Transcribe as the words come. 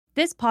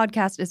This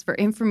podcast is for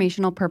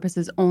informational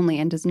purposes only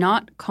and does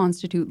not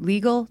constitute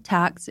legal,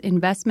 tax,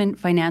 investment,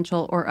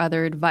 financial, or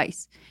other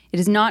advice. It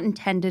is not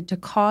intended to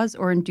cause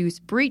or induce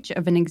breach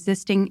of an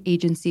existing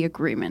agency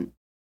agreement.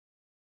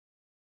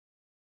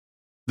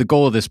 The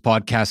goal of this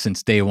podcast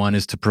since day one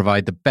is to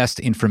provide the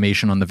best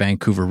information on the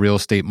Vancouver real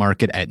estate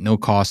market at no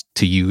cost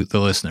to you, the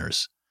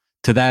listeners.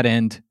 To that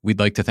end, we'd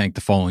like to thank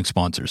the following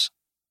sponsors.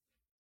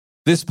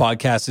 This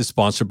podcast is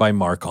sponsored by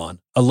Marcon,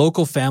 a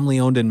local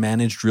family-owned and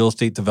managed real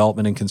estate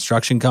development and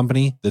construction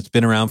company that's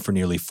been around for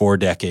nearly 4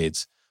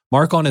 decades.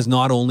 Marcon is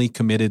not only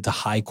committed to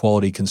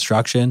high-quality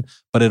construction,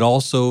 but it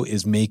also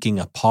is making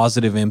a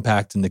positive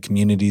impact in the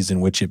communities in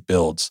which it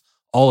builds,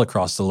 all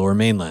across the Lower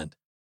Mainland.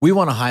 We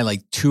want to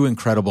highlight 2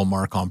 incredible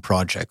Marcon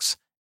projects.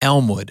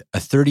 Elmwood, a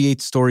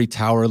 38-story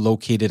tower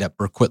located at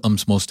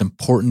Burquitlam's most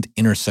important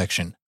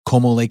intersection,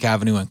 Como Lake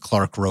Avenue and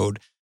Clark Road.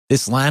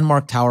 This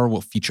landmark tower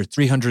will feature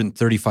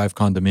 335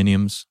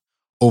 condominiums,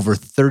 over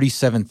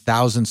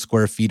 37,000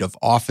 square feet of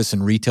office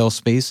and retail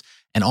space,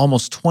 and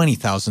almost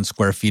 20,000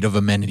 square feet of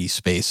amenity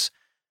space.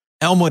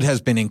 Elmwood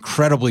has been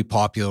incredibly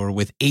popular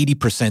with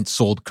 80%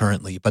 sold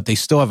currently, but they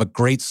still have a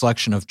great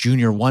selection of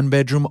junior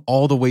 1-bedroom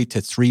all the way to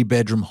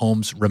 3-bedroom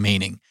homes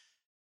remaining.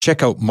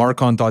 Check out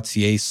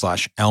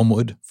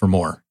marcon.ca/Elmwood for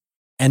more.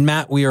 And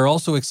Matt, we are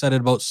also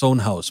excited about Sohn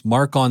House,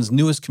 Marcon's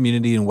newest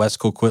community in West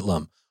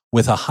Coquitlam.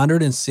 With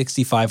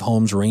 165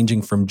 homes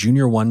ranging from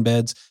junior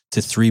 1-beds to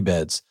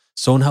 3-beds,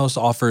 Sohn House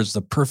offers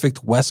the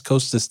perfect West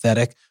Coast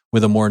aesthetic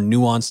with a more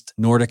nuanced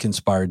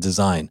Nordic-inspired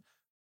design.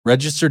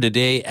 Register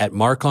today at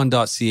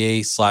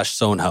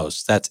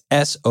marcon.ca/Sohnhaus. That's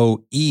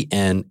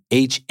SOENHAUS.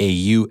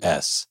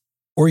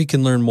 Or you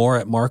can learn more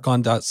at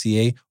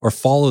marcon.ca or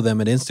follow them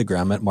at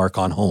Instagram at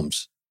Marcon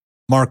Homes.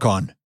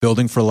 Marcon,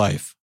 building for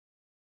life.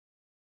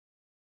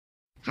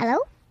 Hello?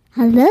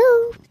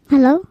 Hello?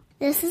 Hello?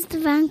 This is the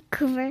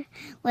Vancouver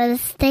Real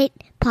Estate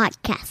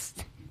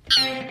Podcast.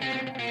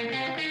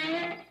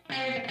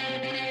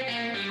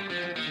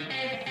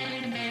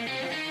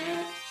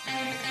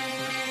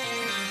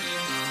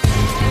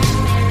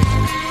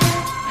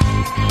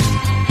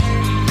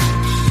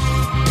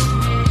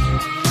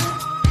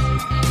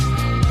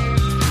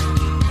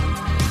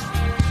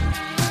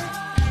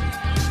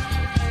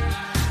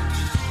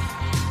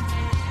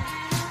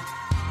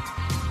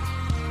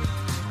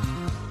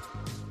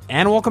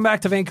 And welcome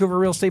back to Vancouver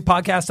Real Estate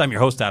Podcast. I'm your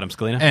host, Adam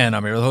Scalina. And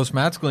I'm your host,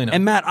 Matt Scalina.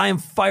 And Matt, I am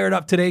fired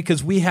up today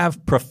because we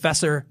have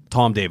Professor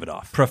Tom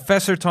Davidoff.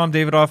 Professor Tom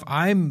Davidoff,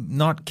 I'm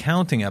not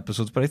counting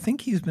episodes, but I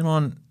think he's been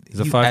on... He's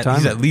a 5-timer.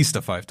 He's at least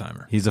a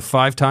 5-timer. He's a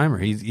 5-timer.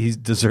 He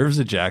deserves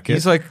a jacket.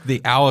 He's like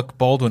the Alec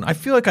Baldwin. I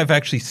feel like I've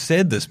actually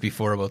said this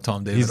before about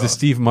Tom Davidoff. He's the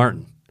Steve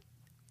Martin.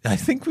 I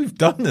think we've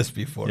done this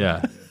before.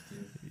 Yeah.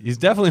 He's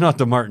definitely not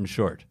the Martin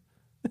Short.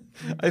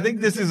 I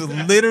think this is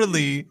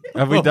literally.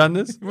 Have we done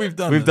this? We've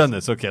done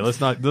this. Okay,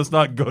 let's not go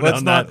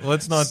down that.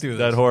 Let's not do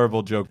that this.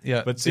 Horrible joke.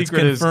 Yeah, but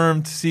Secret is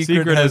confirmed.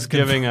 Secret is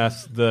giving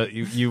us the.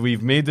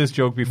 We've made this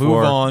joke before.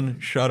 Move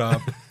on. Shut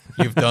up.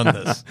 You've done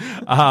this.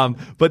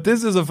 But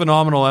this is a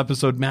phenomenal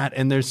episode, Matt,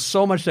 and there's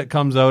so much that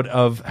comes out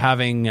of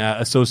having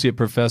Associate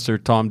Professor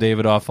Tom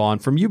Davidoff on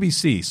from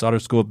UBC, Sauder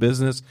School of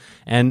Business,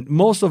 and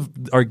most of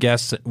our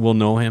guests will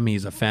know him.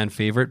 He's a fan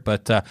favorite,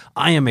 but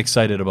I am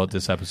excited about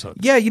this episode.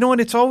 Yeah, you know what?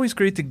 It's always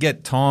great to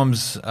get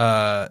Tom's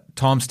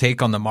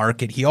take on the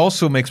market. He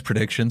also makes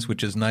predictions,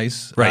 which is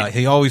nice. Right.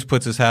 He always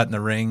puts his hat in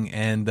the ring,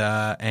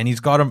 and he's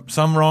got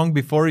some wrong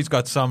before. He's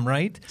got some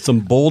right.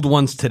 Some bold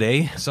ones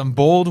today.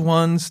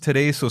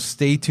 So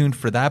stay tuned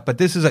for that. But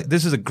this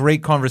is a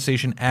great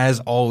conversation as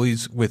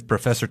always with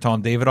Professor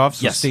Tom Davidoff.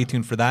 So Stay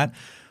tuned for that.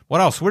 What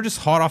else? We're just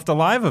hot off the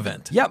live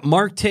event. Yeah,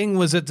 Mark Ting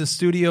was at the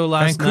studio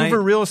last night.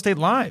 Vancouver Real Estate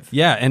Live.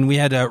 Yeah, and we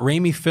had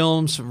Ramey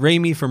from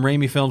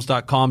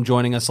RameyFilms.com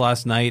joining us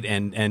last night,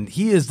 and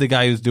he is the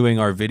guy who's doing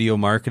our video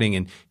marketing,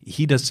 and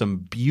he does some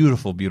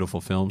beautiful, beautiful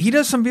films. He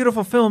does some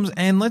beautiful films,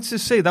 and let's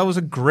just say that was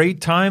a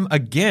great time.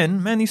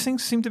 Again, man, these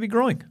things seem to be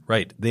growing.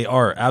 Right, they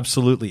are,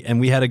 absolutely.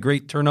 And we had a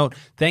great turnout.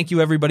 Thank you,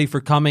 everybody,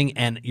 for coming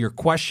and your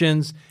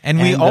questions. And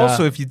we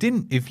also, if you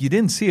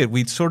didn't see it,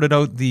 we sorted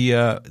out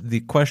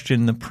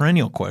the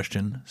perennial question,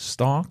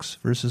 stocks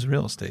versus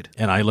real estate.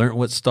 And I learned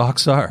what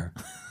stocks are.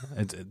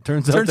 It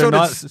turns out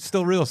it's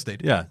still real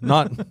estate. Yeah,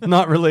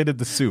 not related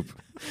to soup.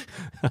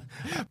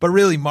 But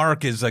really,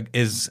 Mark is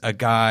a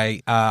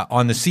guy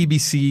on the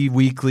CBC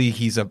Weekly.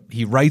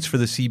 He writes for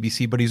the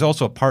CBC, but he's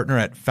also a partner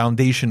at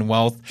Foundation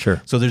Wealth.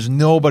 Sure. So there's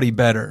nobody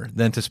better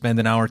than to spend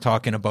an hour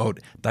talking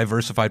about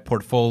diversified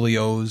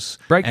portfolios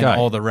and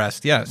all the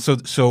rest. Yeah.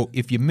 So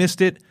if you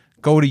missed it,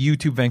 go to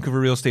YouTube,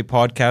 Vancouver Real Estate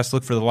Podcast.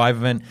 Look for the live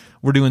event.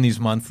 We're doing these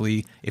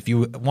monthly. If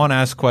you want to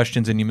ask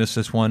questions and you miss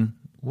this one,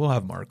 we'll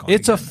have Mark on.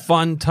 It's again. A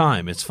fun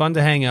time. It's fun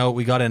to hang out.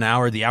 We got an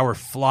hour. The hour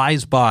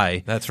flies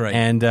by. That's right.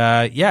 And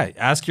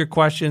ask your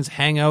questions,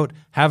 hang out,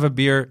 have a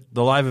beer.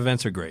 The live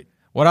events are great.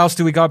 What else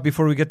do we got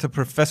before we get to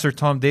Professor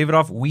Tom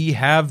Davidoff? We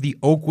have the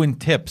Oakwyn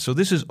tip. So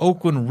this is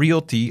Oakwyn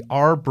Realty,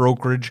 our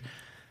brokerage.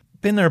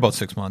 been there about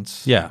 6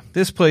 months. Yeah.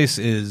 This place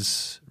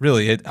is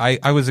really,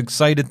 I was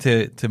excited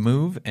to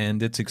move,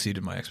 and it's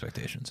exceeded my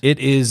expectations. It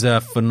is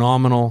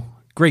phenomenal.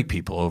 Great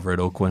people over at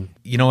Oakwyn.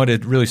 You know what?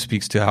 It really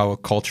speaks to how a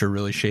culture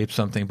really shapes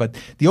something. But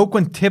the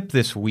Oakwyn tip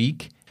this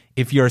week,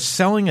 if you're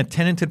selling a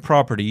tenanted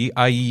property,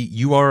 i.e.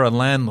 you are a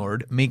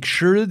landlord, make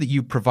sure that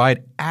you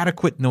provide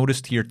adequate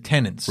notice to your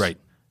tenants. Right.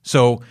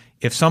 So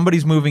if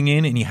somebody's moving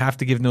in and you have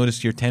to give notice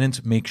to your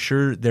tenants, make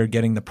sure they're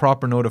getting the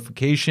proper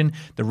notification.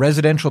 The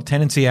Residential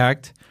Tenancy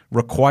Act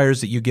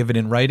requires that you give it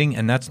in writing,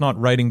 and that's not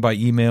writing by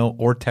email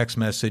or text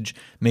message.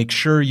 Make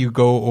sure you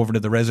go over to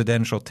the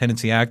Residential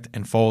Tenancy Act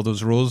and follow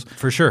those rules.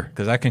 For sure.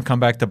 Because that can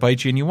come back to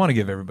bite you, and you want to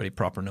give everybody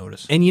proper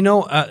notice. And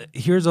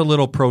here's a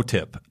little pro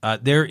tip.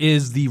 There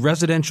is the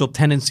Residential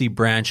Tenancy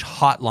Branch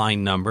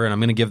hotline number, and I'm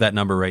going to give that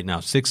number right now,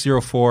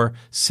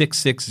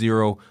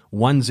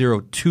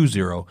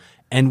 604-660-1020.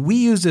 And we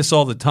use this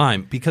all the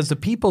time because the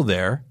people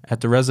there at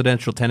the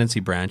Residential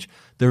Tenancy Branch,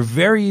 they're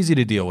very easy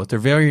to deal with. They're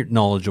very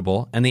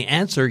knowledgeable, and they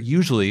answer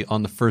usually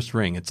on the first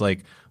ring. It's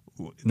like,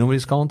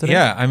 nobody's calling today?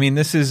 Yeah, I mean,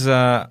 this is,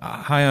 hi,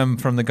 I'm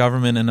from the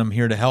government and I'm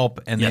here to help,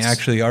 and Yes. they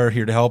actually are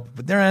here to help.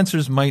 But their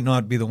answers might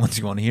not be the ones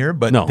you want to hear,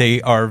 but No.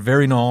 they are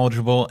very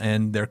knowledgeable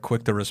and they're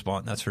quick to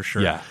respond, that's for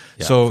sure. Yeah,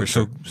 so, for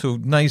sure. so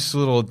nice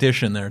little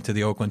addition there to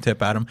the Oakwyn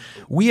tip, Adam.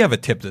 We have a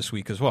tip this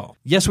week as well.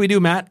 Yes, we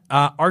do, Matt.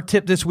 Our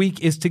tip this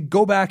week is to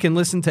go back and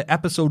listen to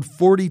episode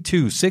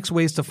 42, 6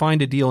 Ways to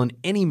Find a Deal in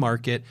Any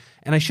Market.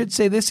 And I should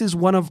say this is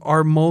one of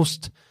our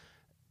most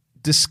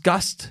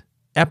discussed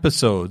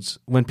episodes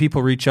when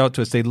people reach out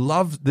to us. They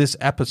love this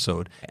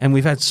episode. And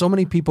we've had so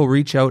many people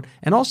reach out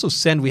and also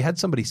we had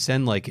somebody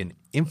send like an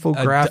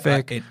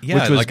infographic,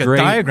 which was like great.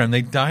 a diagram.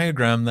 They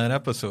diagrammed that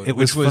episode. It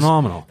was which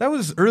phenomenal. That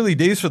was early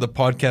days for the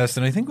podcast,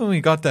 and I think when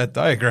we got that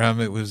diagram,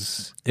 it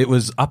was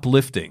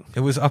uplifting.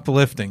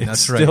 uplifting.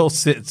 That's It right. still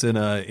sits in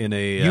a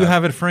You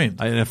have it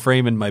framed. in a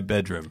frame in my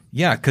bedroom.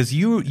 Yeah, because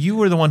you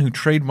were the one who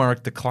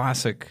trademarked the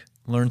classic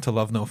Learn to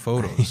Love No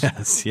Photos.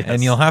 Yes.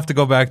 And you'll have to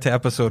go back to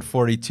episode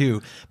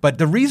 42. But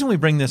the reason we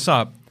bring this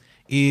up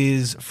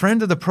is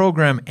friend of the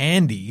program,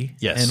 Andy.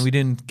 Yes. And we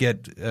didn't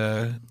get...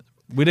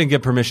 We didn't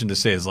get permission to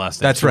say his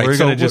last name. That's so right. We're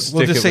So going to we'll just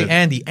stick say with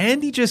Andy.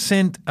 Andy just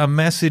sent a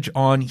message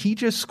on, he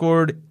just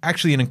scored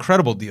actually an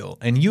incredible deal.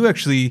 And you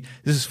actually,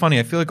 this is funny,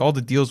 I feel like all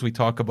the deals we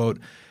talk about,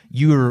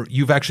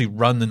 you've actually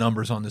run the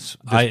numbers on this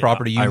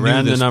property. I knew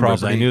ran the this numbers.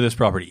 property. I knew this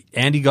property.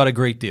 Andy got a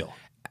great deal.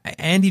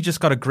 Andy just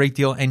got a great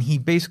deal, and he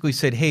basically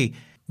said, hey,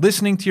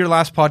 listening to your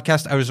last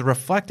podcast, I was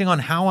reflecting on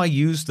how I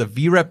use the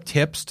VREP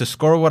tips to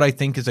score what I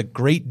think is a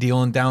great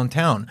deal in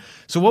downtown.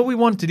 So what we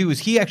wanted to do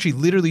is he actually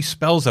literally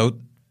spells out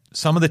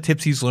some of the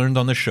tips he's learned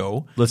on the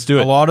show. Let's do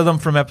it. A lot of them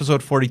from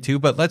episode 42,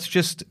 but let's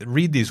just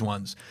read these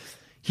ones.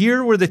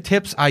 Here were the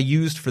tips I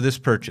used for this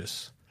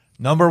purchase.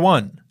 Number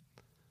 1,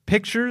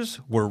 pictures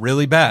were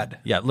really bad.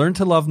 Yeah, learn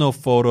to love no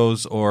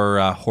photos or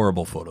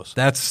horrible photos.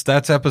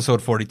 That's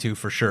episode 42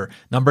 for sure.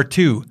 Number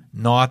 2,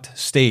 not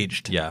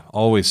staged. Yeah,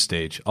 always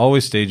stage.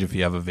 Always stage if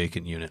you have a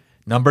vacant unit.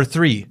 Number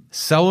 3,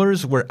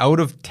 sellers were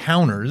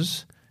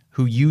out-of-towners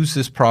who use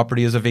this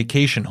property as a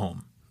vacation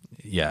home.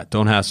 Yeah,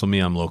 don't hassle me.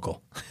 I'm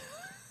local.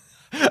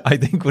 I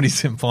think what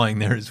he's implying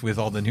there is with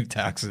all the new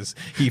taxes,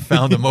 he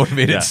found a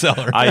motivated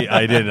seller.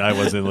 I didn't. I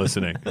wasn't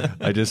listening.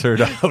 I just heard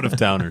out of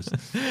towners.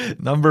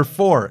 Number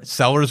 4,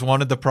 sellers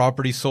wanted the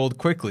property sold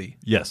quickly.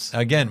 Yes.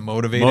 Again,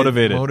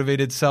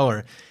 motivated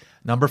seller.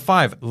 Number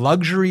 5,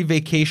 luxury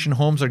vacation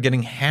homes are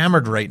getting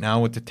hammered right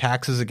now with the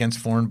taxes against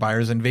foreign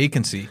buyers and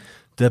vacancy.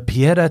 The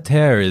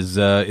pied-à-terre is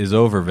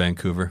over,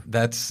 Vancouver.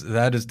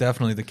 That is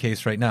definitely the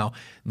case right now.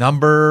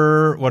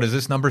 Number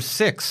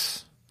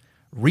 6,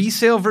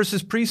 resale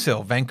versus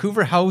presale.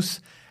 Vancouver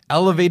House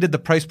elevated the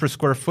price per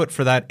square foot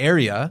for that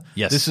area.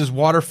 Yes. This is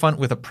waterfront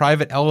with a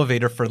private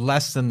elevator for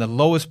less than the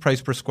lowest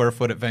price per square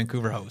foot at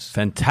Vancouver House.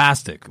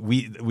 Fantastic.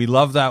 We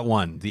love that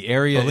one. The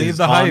area Believe is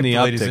the on hype, the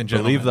ladies uptick. and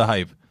gentlemen. Believe the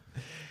hype.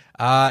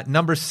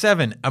 Number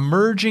 7,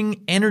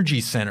 emerging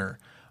energy center.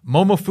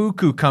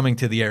 Momofuku coming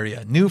to the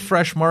area. New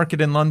fresh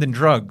market in London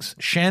Drugs.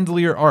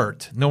 Chandelier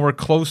Art. Nowhere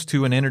close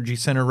to an energy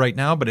center right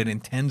now, but it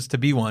intends to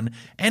be one,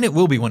 and it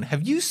will be one.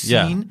 Have you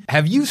seen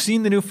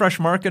the new fresh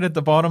market at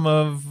the bottom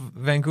of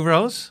Vancouver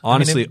House?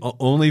 Honestly,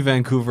 only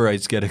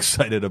Vancouverites get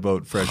excited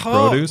about fresh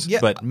produce,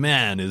 but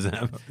man, it's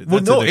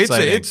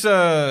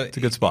a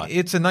good spot.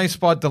 It's a nice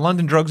spot. The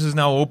London Drugs is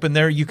now open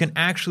there. You can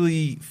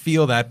actually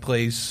feel that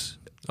place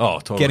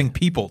getting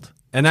peopled.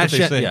 And That's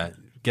that's what they say.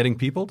 getting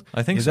peopled.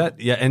 I think is so. that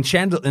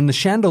and the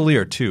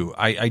chandelier too.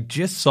 I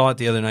just saw it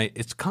the other night.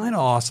 It's kind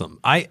of awesome.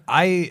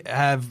 I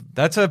have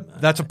that's a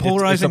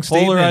polarizing it's a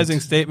polarizing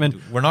statement.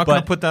 We're not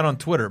going to put that on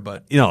Twitter,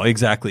 but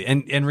exactly.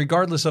 And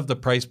regardless of the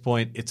price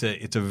point, it's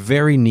a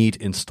very neat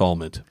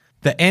installment.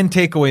 The end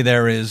takeaway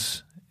there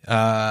is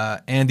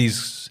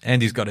Andy's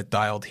got it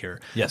dialed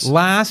here. Yes.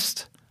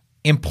 Last,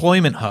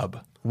 employment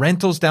hub.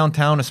 Rentals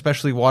downtown,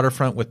 especially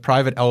waterfront with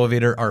private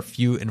elevator, are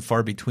few and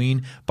far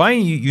between. Buying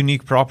a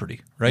unique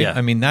property, right? Yeah.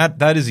 I mean,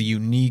 that is a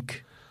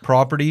unique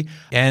property,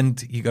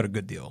 and you got a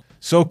good deal.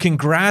 So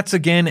congrats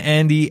again,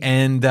 Andy,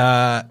 and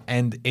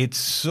it's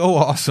so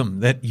awesome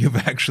that you've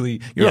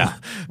actually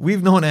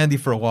we've known Andy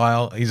for a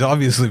while. He's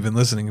obviously been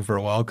listening for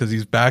a while because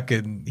he's back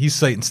and he's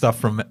citing stuff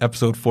from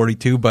episode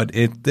 42. But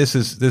this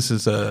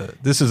is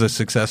a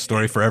success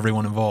story for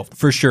everyone involved,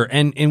 for sure.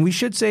 And we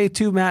should say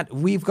too, Matt,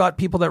 we've got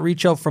people that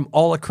reach out from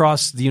all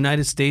across the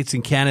United States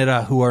and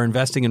Canada who are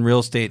investing in real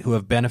estate who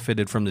have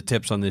benefited from the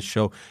tips on this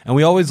show, and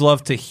we always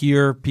love to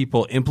hear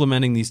people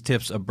implementing these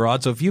tips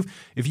abroad. So if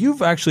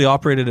you've actually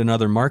operated in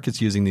other markets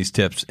using these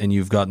tips and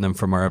you've gotten them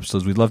from our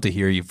episodes, we'd love to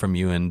hear from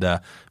you, and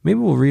maybe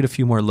we'll read a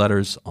few more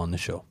letters on the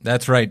show.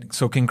 That's right.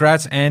 So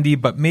congrats, Andy,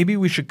 but maybe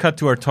we should cut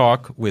to our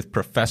talk with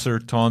Professor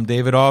Tom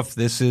Davidoff.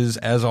 This is,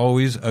 as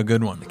always, a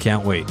good one.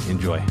 Can't wait.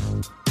 Enjoy.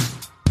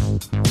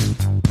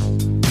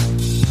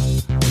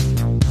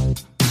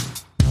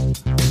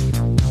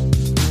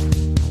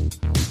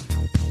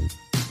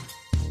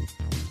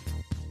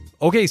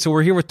 Okay, so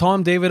we're here with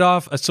Tom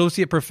Davidoff,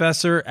 Associate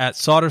Professor at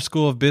Sauder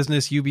School of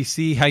Business,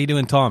 UBC. How you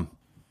doing, Tom?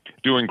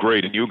 Doing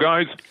great. And you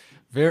guys?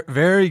 Very,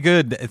 very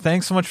good.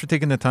 Thanks so much for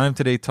taking the time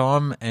today,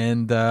 Tom.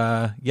 And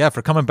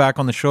for coming back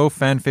on the show,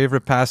 fan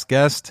favorite past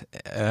guest.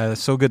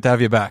 So good to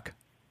have you back.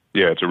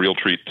 Yeah, it's a real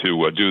treat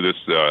to do this.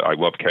 I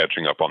love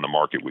catching up on the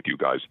market with you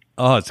guys.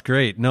 Oh, it's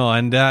great. No,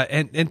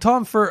 and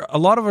Tom, for a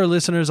lot of our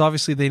listeners,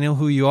 obviously they know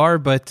who you are,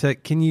 but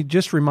can you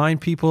just remind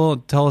people,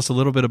 tell us a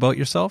little bit about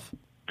yourself?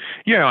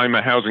 Yeah, I'm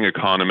a housing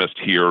economist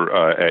here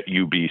at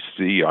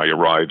UBC. I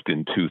arrived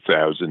in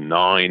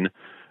 2009.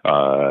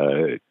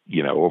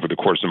 Over the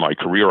course of my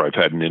career, I've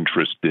had an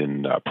interest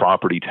in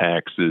property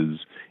taxes,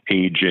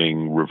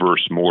 aging,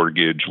 reverse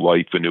mortgage,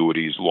 life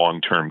annuities,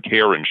 long-term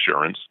care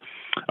insurance.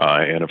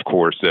 And of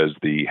course, as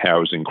the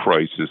housing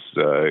crisis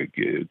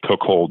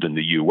took hold in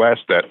the U.S.,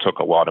 that took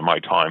a lot of my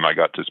time. I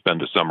got to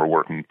spend a summer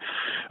working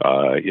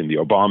in the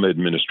Obama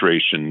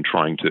administration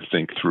trying to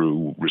think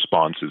through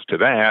responses to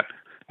that.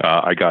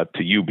 I got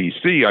to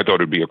UBC. I thought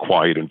it'd be a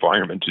quiet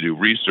environment to do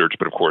research,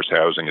 but of course,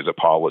 housing as a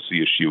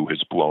policy issue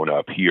has blown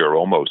up here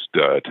almost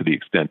to the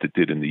extent it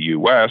did in the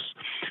U.S.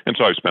 And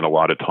so I've spent a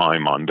lot of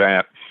time on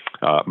that.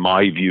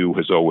 My view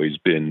has always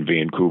been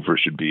Vancouver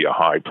should be a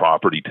high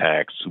property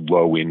tax,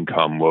 low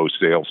income, low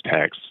sales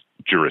tax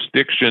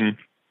jurisdiction.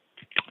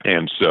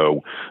 And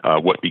so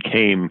what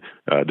became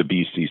the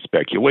BC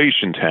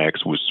speculation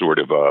tax was sort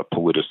of a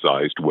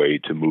politicized way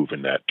to move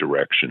in that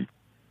direction.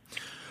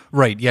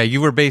 Right. Yeah,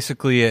 you were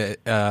basically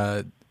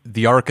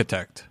the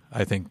architect,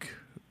 I think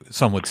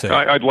some would say.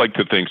 I'd like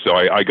to think so.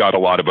 I got a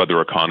lot of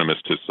other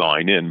economists to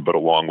sign in, but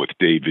along with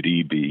David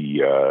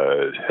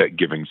Eby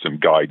giving some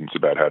guidance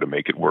about how to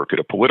make it work at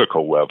a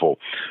political level,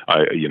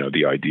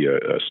 the idea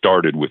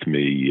started with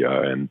me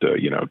and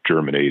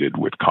germinated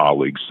with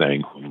colleagues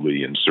Sang Hoo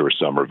Lee and Sir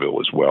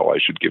Somerville as well, I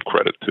should give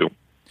credit to.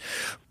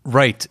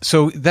 Right.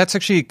 So that's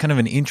actually kind of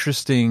an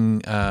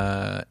interesting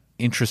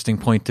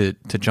point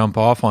to jump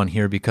off on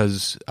here,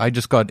 because I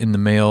just got in the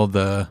mail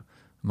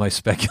my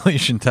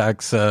speculation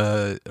tax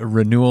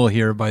renewal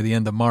here by the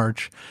end of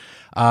March.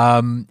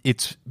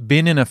 It's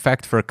been in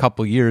effect for a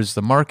couple of years.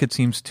 The market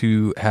seems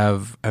to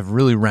have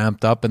really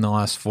ramped up in the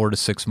last 4 to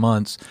 6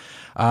 months.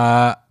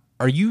 Are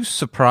you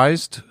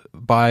surprised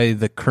by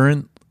the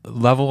current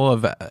level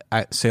of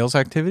sales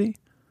activity?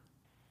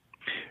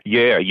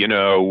 Yeah,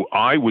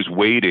 I was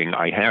waiting,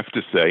 I have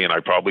to say, and I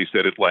probably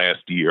said it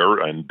last year,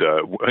 and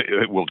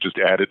we'll just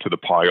add it to the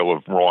pile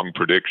of wrong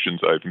predictions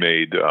I've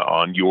made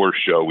on your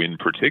show in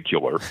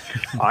particular.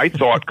 I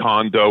thought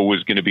condo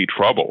was going to be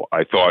trouble.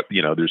 I thought,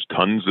 there's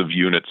tons of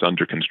units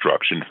under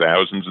construction,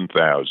 thousands and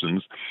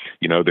thousands.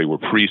 They were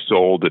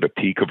pre-sold at a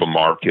peak of a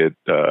market,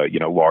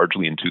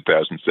 largely in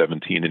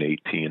 2017 and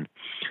 18.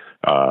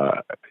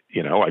 I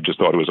just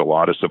thought it was a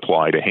lot of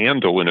supply to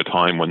handle in a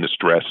time when the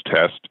stress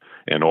test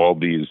and all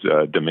these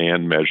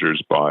demand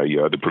measures by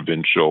the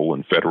provincial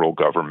and federal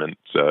governments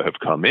have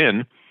come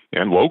in,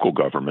 and local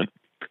government.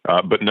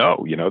 But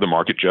no, the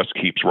market just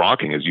keeps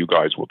rocking, as you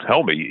guys will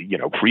tell me.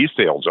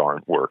 Pre-sales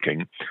aren't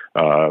working,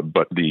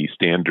 but the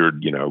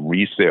standard,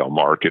 resale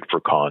market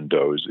for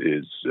condos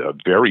is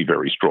very,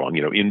 very strong.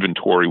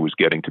 Inventory was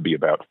getting to be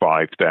about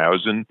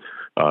 5,000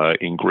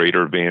 in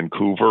Greater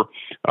Vancouver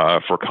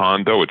for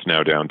condo. It's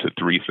now down to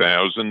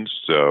 3,000.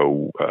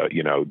 So,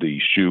 the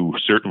shoe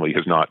certainly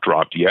has not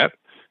dropped yet.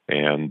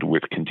 And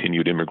with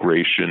continued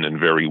immigration and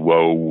very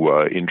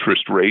low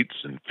interest rates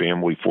and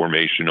family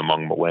formation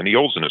among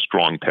millennials and a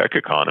strong tech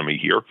economy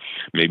here,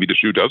 maybe the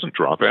shoe doesn't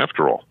drop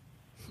after all.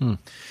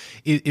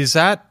 Is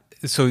that,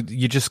 so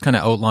you just kind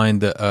of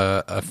outlined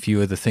a few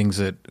of the things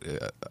that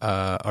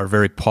are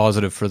very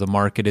positive for the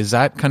market. Is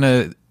that kind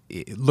of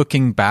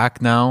looking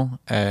back now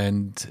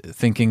and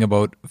thinking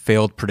about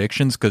failed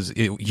predictions? Because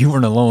you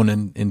weren't alone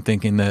in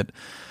thinking that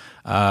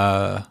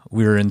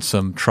we were in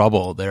some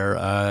trouble there.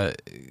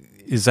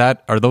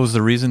 Are those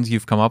the reasons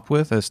you've come up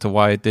with as to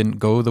why it didn't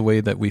go the way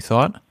that we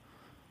thought?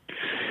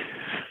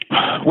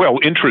 Well,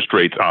 interest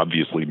rates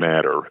obviously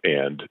matter,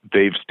 and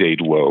they've stayed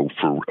low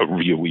for a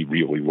really,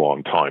 really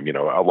long time. You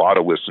know, a lot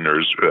of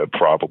listeners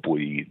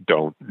probably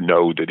don't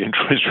know that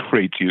interest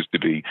rates used to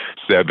be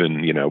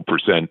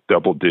 7%,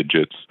 double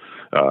digits,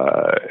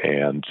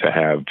 and to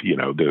have,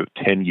 the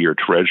 10-year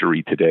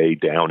Treasury today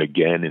down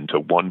again into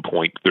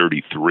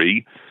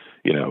 1.33.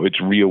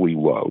 It's really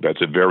low.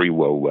 That's a very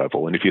low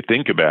level. And if you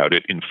think about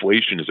it,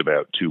 inflation is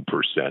about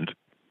 2%.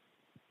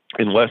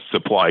 Unless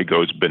supply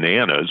goes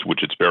bananas,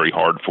 which it's very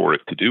hard for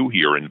it to do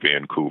here in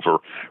Vancouver,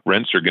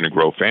 rents are going to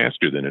grow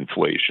faster than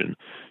inflation.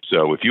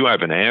 So if you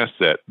have an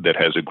asset that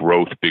has a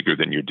growth bigger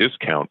than your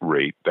discount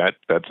rate,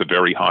 that's a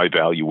very high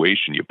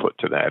valuation you put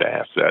to that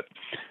asset.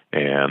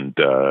 And,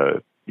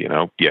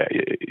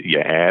 you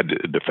add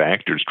the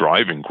factors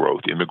driving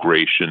growth,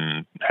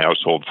 immigration,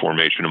 household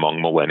formation among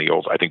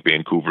millennials. I think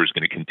Vancouver is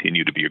going to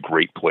continue to be a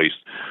great place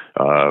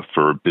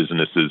for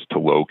businesses to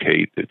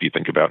locate. If you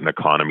think about an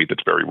economy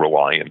that's very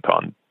reliant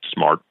on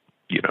smart,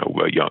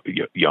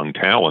 young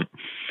talent,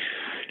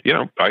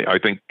 I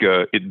think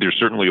there's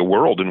certainly a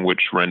world in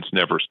which rents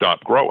never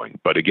stop growing.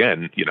 But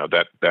again,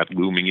 that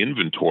looming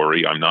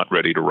inventory, I'm not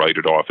ready to write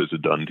it off as a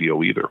done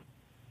deal either.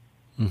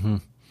 Mm-hmm.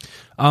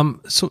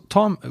 So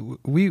Tom,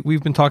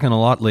 we've been talking a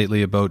lot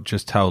lately about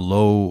just how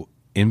low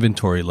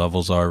inventory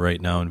levels are right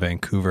now in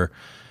Vancouver.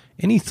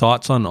 Any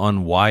thoughts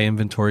on why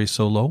inventory is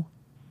so low?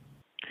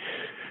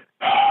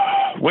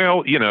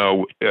 Well,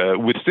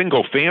 with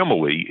single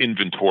family,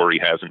 inventory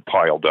hasn't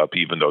piled up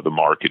even though the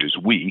market is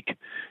weak.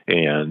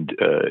 And,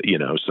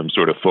 some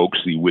sort of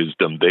folksy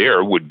wisdom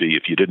there would be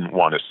if you didn't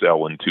want to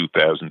sell in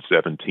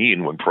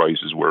 2017 when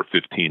prices were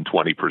 15,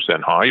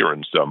 20% higher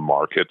in some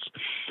markets,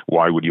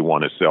 why would you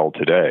want to sell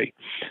today?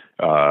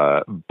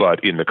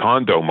 But in the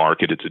condo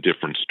market, it's a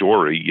different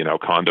story.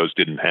 Condos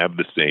didn't have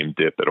the same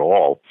dip at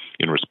all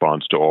in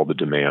response to all the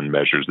demand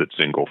measures that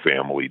single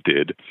family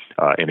did.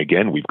 And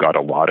again, we've got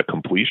a lot of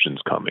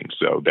completions coming.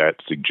 So that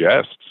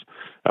suggests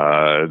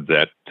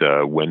that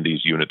when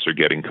these units are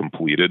getting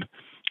completed,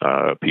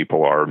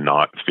 people are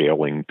not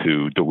failing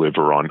to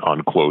deliver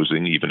on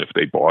closing, even if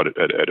they bought it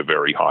at a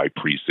very high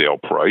pre-sale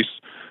price.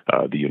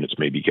 The units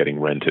may be getting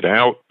rented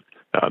out.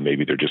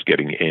 Maybe they're just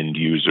getting end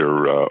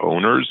user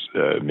owners,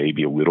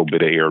 maybe a little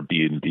bit of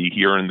Airbnb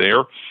here and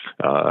there.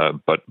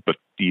 But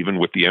even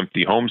with the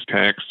empty homes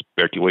tax,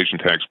 speculation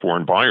tax,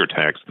 foreign buyer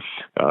tax,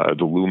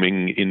 the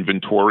looming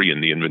inventory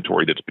and the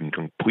inventory that's been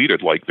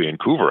completed, like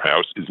Vancouver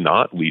House, is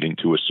not leading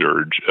to a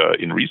surge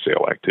in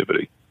resale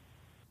activity.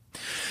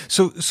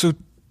 So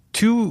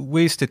two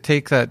ways to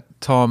take that,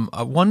 Tom.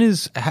 One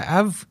is,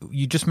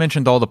 you just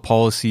mentioned all the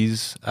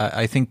policies.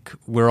 I think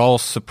we're all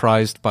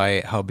surprised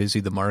by how busy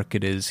the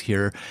market is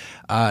here.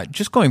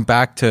 Just going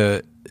back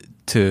to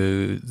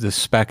the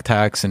spec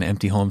tax and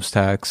empty homes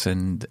tax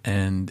and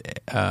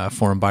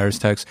foreign buyers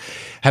tax,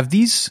 have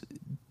these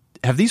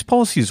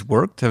policies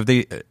worked? Have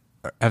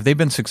they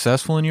been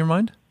successful in your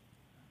mind?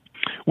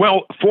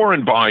 Well,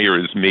 foreign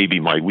buyers may be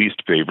my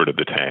least favorite of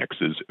the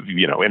taxes,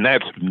 and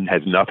that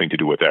has nothing to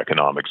do with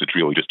economics. It's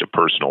really just a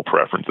personal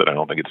preference that I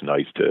don't think it's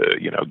nice to,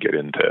 get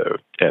into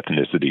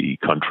ethnicity,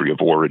 country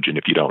of origin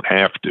if you don't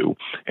have to.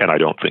 And I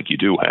don't think you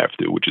do have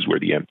to, which is where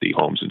the empty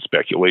homes and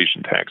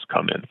speculation tax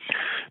come in.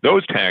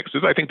 Those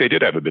taxes, I think they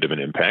did have a bit of an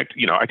impact.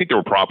 I think there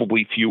were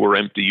probably fewer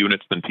empty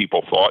units than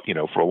people thought.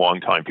 For a long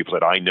time, people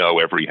said, I know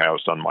every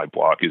house on my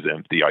block is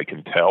empty. I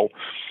can tell.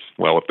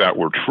 Well, if that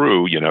were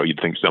true, you'd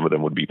think some of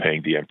them would be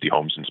paying the empty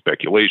homes and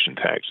speculation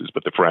taxes,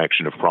 but the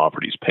fraction of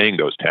properties paying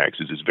those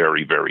taxes is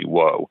very, very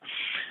low.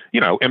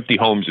 Empty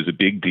homes is a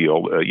big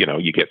deal.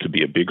 You get to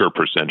be a bigger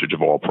percentage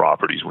of all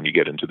properties when you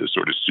get into this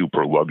sort of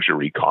super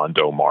luxury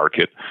condo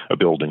market. A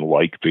building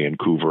like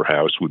Vancouver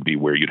House would be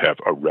where you'd have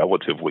a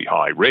relatively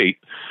high rate,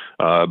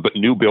 but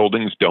new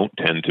buildings don't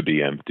tend to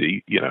be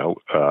empty,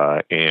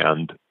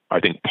 and I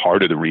think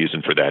part of the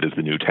reason for that is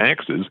the new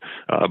taxes,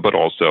 but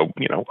also,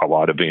 a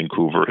lot of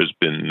Vancouver has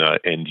been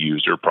end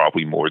user,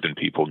 probably more than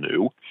people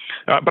knew.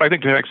 But I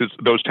think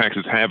those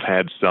taxes have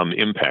had some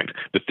impact.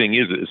 The thing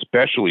is,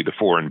 especially the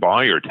foreign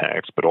buyer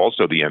tax, but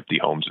also the empty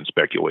homes and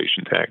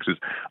speculation taxes,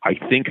 I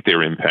think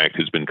their impact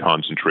has been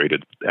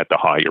concentrated at the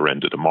higher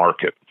end of the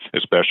market,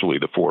 especially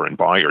the foreign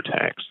buyer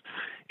tax.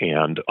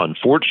 And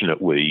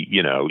unfortunately,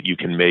 you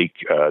can make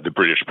the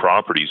British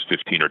properties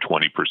 15 or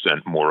 20%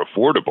 more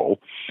affordable,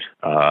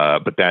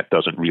 but that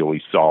doesn't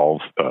really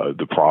solve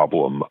the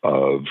problem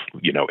of,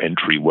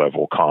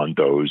 entry-level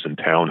condos and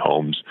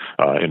townhomes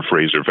in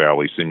Fraser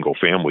Valley single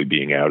family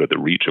being out of the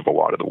reach of a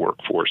lot of the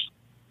workforce.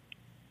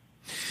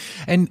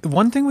 And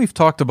one thing we've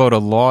talked about a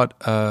lot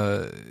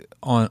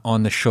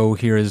on the show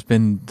here has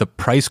been the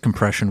price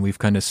compression we've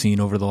kind of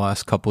seen over the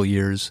last couple of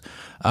years,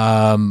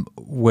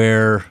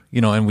 where,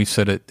 and we've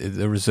said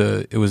it was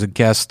a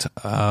guest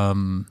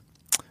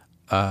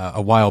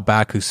a while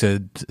back who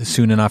said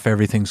soon enough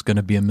everything's going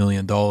to be $1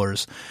 million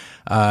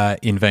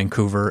in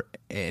Vancouver,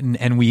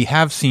 and we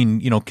have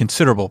seen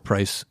considerable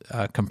price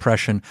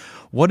compression.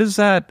 What does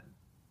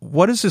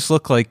this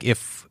look like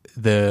if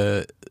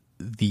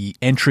the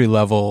entry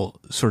level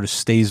sort of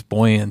stays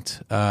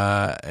buoyant,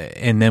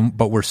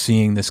 but we're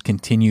seeing this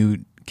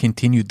continued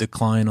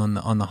decline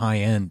on the high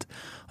end.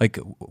 Like,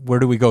 where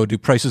do we go? Do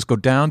prices go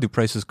down? Do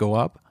prices go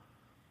up?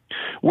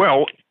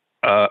 Well,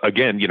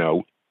 again,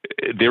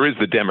 there is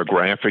the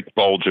demographic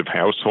bulge of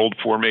household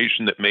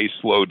formation that may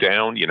slow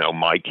down.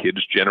 My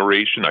kids'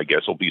 generation, I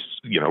guess, will be,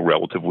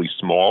 relatively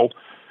small.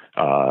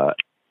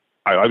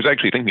 I was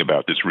actually thinking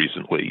about this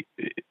recently.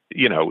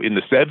 In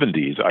the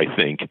 70s, I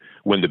think,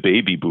 when the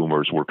baby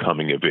boomers were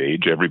coming of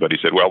age, everybody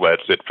said, well,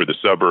 that's it for the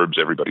suburbs.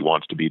 Everybody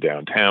wants to be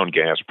downtown.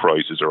 Gas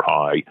prices are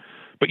high.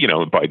 But,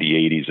 by the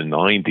 80s and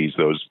 90s,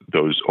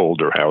 those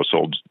older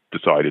households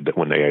decided that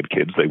when they had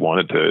kids, they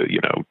wanted to,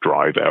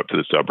 drive out to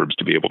the suburbs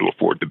to be able to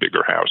afford the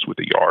bigger house with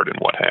a yard and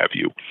what have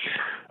you.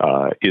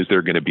 Is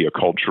there going to be a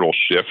cultural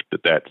shift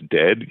that's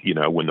dead,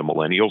 when the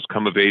millennials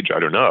come of age? I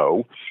don't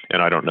know.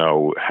 And I don't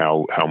know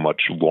how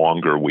much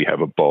longer we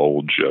have a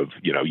bulge of,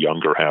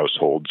 younger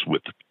households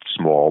with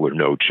small or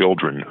no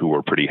children who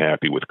are pretty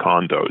happy with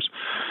condos.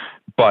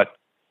 But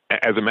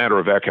as a matter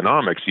of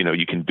economics,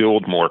 you can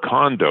build more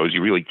condos.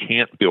 You really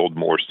can't build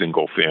more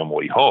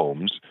single-family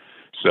homes.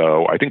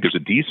 So I think there's a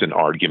decent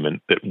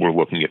argument that we're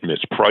looking at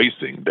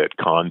mispricing, that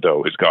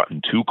condo has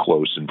gotten too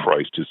close in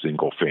price to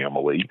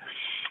single-family.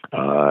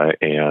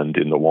 And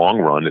in the long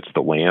run, it's the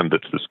land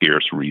that's the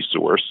scarce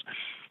resource.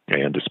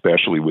 And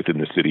especially within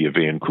the city of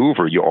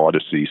Vancouver, you ought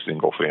to see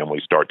single family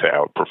start to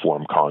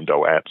outperform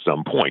condo at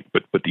some point.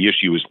 But the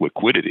issue is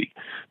liquidity.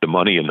 The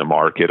money in the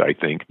market, I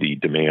think the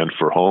demand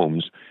for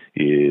homes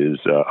is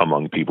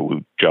among people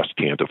who just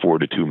can't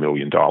afford a $2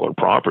 million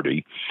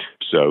property.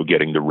 So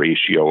getting the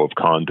ratio of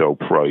condo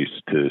price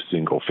to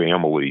single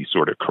family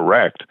sort of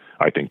correct,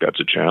 I think that's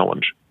a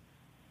challenge.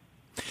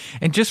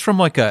 And just from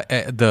like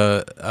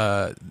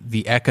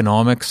the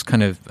economics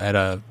kind of at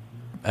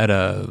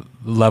a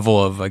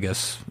level of, I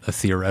guess, a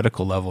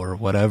theoretical level or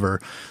whatever,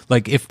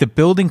 like if the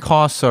building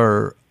costs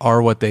are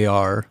what they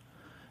are,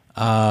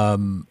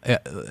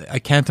 I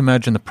can't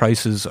imagine the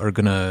prices are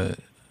gonna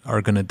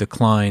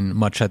decline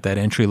much at that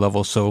entry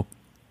level. So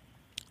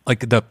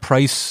like the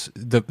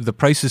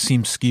prices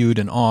seem skewed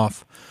and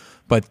off,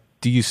 but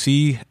do you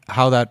see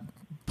how that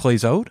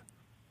plays out?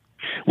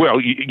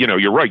 Well,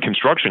 you're right.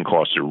 Construction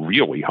costs are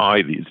really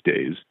high these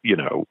days.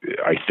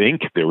 I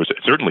think there was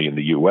certainly in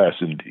the U.S.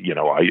 and,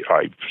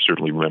 I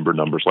certainly remember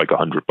numbers like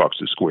 $100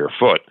 a square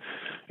foot.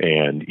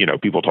 And,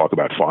 people talk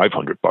about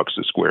 $500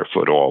 a square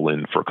foot all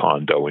in for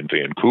condo in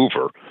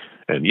Vancouver.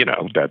 And,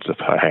 that's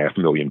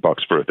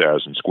 $500,000 for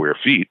 1,000 square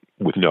feet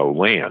with no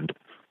land.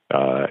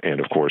 And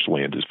of course,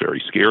 land is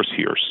very scarce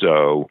here.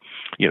 So,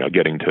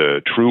 getting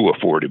to true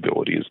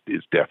affordability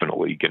is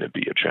definitely going to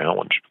be a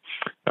challenge.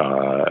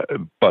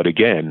 But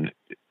again,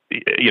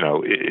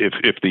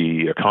 if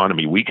the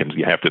economy weakens,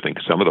 you have to think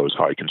some of those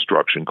high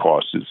construction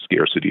costs is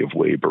scarcity of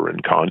labor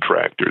and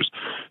contractors.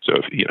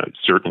 So,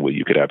 certainly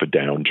you could have a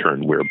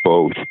downturn where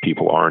both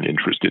people aren't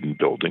interested in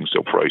building,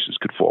 so prices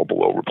could fall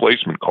below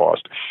replacement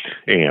cost,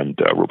 and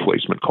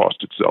replacement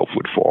cost itself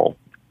would fall.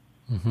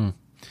 Mm-hmm.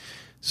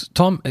 So,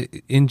 Tom,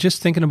 in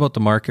just thinking about the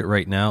market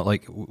right now,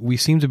 like we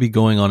seem to be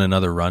going on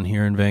another run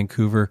here in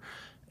Vancouver.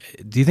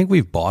 Do you think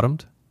we've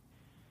bottomed?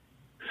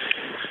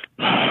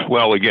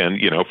 Well, again,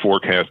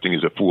 forecasting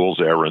is a fool's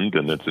errand,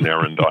 and it's an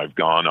errand I've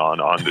gone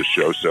on this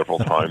show several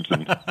times,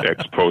 and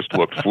ex post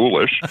looked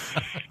foolish.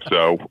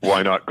 So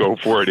why not go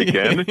for it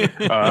again?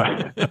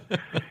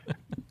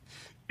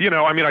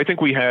 I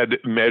think we had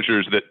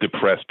measures that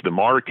depressed the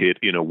market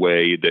in a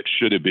way that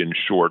should have been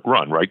short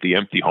run, right? The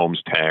empty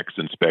homes tax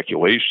and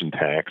speculation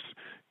tax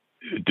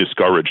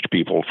discouraged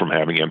people from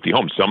having empty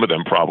homes. Some of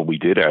them probably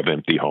did have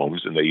empty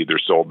homes, and they either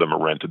sold them or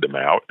rented them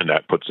out, and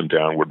that put some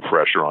downward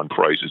pressure on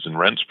prices and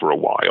rents for a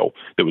while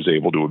that was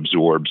able to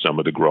absorb some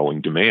of the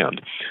growing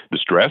demand. The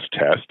stress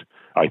test,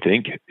 I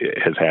think,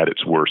 has had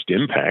its worst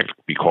impact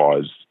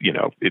because,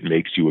 it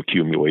makes you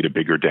accumulate a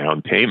bigger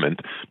down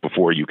payment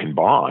before you can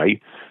buy.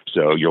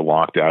 So you're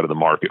locked out of the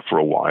market for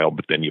a while,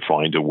 but then you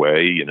find a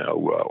way,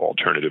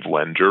 alternative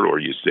lender, or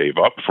you save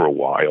up for a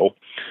while.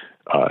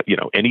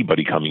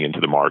 Anybody coming into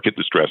the market,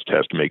 the stress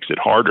test makes it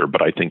harder,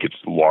 but I think it's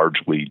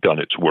largely done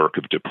its work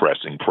of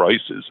depressing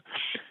prices.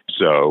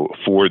 So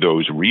for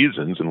those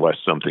reasons, unless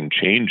something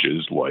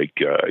changes, like,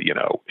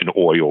 an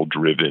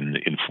oil-driven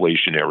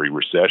inflationary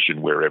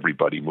recession where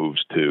everybody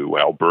moves to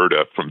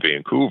Alberta from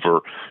Vancouver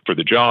for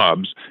the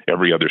jobs,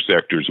 every other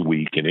sector's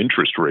weak and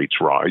interest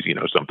rates rise,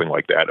 something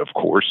like that, of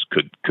course,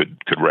 could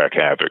wreak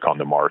havoc on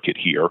the market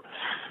here.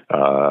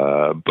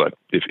 But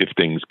if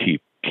things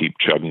keep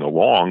chugging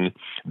along,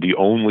 the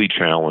only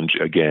challenge,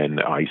 again,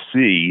 I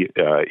see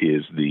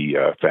is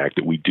the fact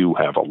that we do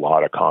have a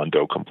lot of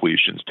condo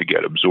completions to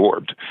get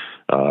absorbed.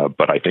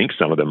 But I think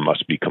some of them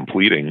must be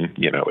completing,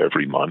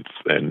 every month,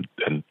 and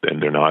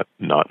they're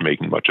not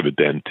making much of a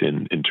dent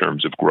in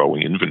terms of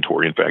growing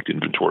inventory. In fact,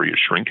 inventory is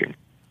shrinking.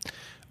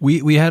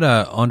 We had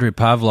Andrei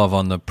Pavlov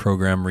on the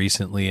program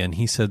recently, and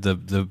he said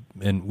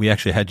and we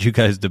actually had you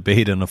guys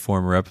debate in a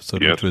former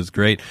episode, yes, which was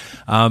great.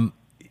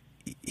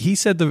 he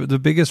said the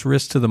biggest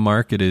risk to the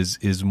market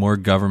is more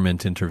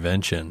government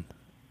intervention.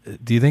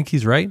 Do you think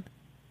he's right?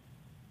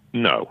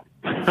 No.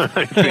 I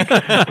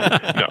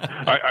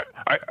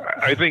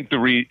think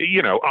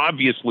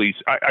obviously,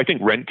 I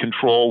think rent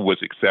control was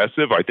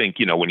excessive. I think,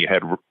 when you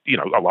had,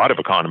 a lot of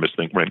economists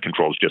think rent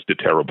control is just a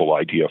terrible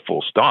idea,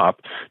 full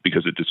stop,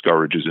 because it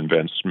discourages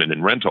investment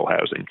in rental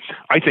housing.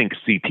 I think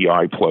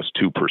CPI plus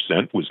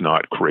 2% was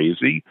not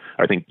crazy.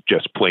 I think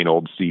just plain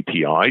old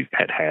CPI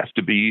has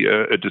to be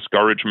a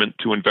discouragement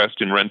to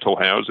invest in rental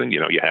housing.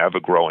 You have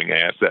a growing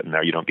asset, and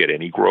now you don't get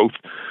any growth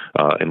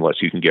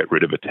unless you can get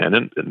rid of a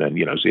tenant. And then,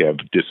 so you have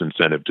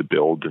disincentive to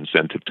build,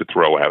 incentive to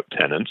throw out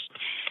tenants.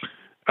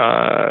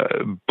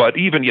 But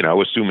even,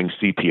 assuming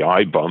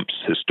CPI bumps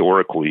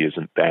historically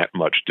isn't that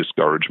much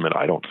discouragement,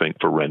 I don't think,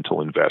 for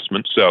rental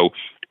investment. So,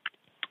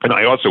 and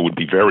I also would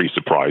be very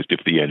surprised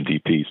if the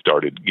NDP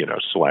started,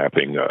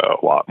 slapping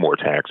a lot more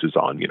taxes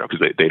on, because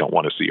they don't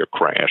want to see a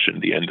crash in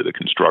the end of the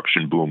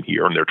construction boom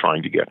here, and they're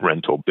trying to get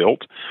rental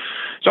built.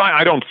 So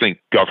I don't think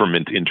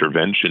government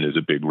intervention is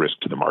a big risk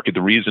to the market.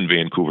 The reason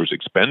Vancouver's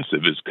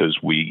expensive is because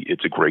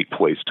it's a great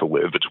place to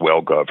live. It's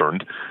well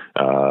governed,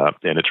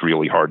 and it's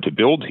really hard to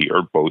build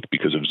here, both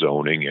because of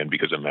zoning and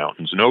because of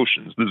mountains and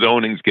oceans. The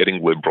zoning's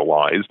getting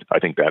liberalized. I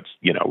think that's,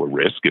 a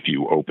risk if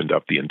you opened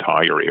up the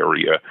entire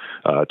area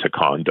to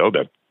condo.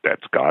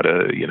 That's got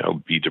to,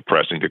 be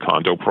depressing to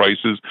condo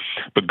prices.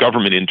 But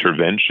government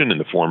intervention in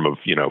the form of,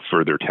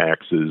 further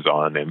taxes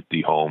on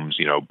empty homes,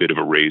 a bit of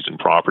a raise in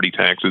property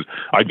taxes,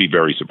 I'd be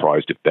very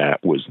surprised if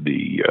that was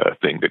the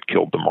thing that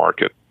killed the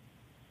market.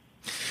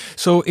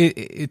 So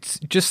it's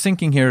just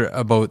thinking here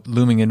about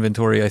looming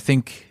inventory. I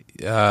think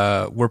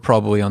we're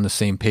probably on the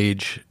same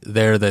page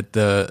there, that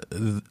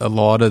a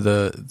lot of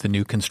the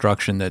new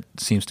construction that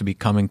seems to be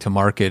coming to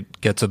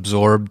market gets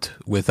absorbed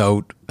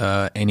without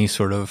any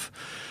sort of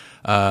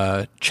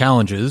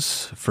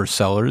challenges for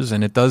sellers.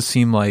 And it does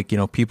seem like,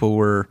 people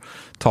were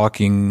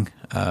talking,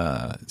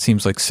 it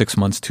seems like 6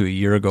 months to a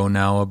year ago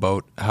now,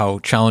 about how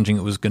challenging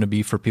it was going to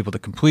be for people to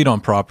complete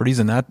on properties.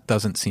 And that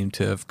doesn't seem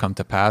to have come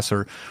to pass,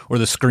 or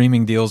the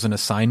screaming deals and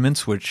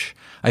assignments, which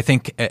I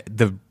think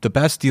the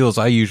best deals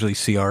I usually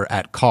see are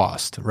at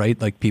cost,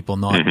 right? Like people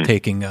not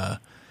taking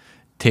a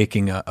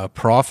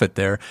profit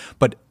there.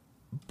 But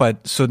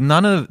so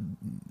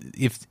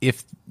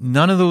if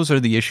none of those are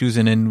the issues,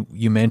 and then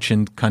you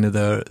mentioned kind of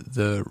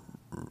the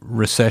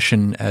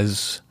recession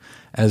as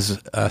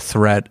a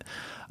threat,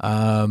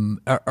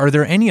 are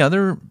there any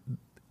other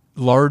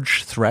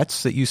large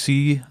threats that you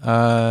see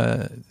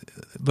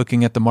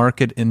looking at the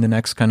market in the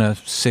next kind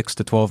of 6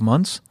 to 12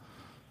 months?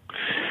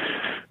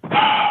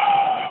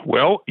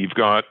 Well, you've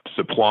got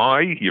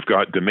supply, you've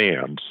got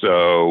demand.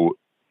 So,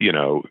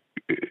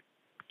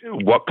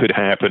 what could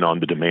happen on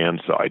the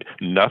demand side?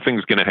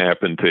 Nothing's going to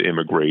happen to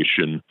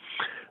immigration.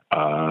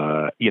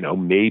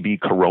 Maybe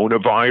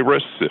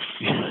coronavirus, if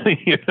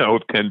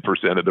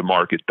 10% of the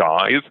market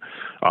dies,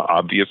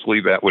 obviously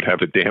that would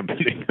have a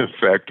dampening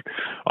effect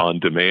on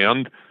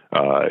demand.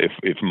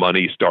 If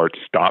money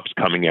stops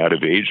coming out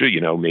of Asia,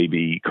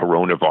 maybe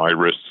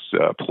coronavirus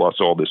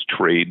plus all this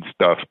trade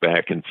stuff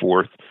back and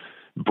forth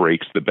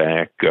breaks the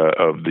back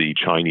of the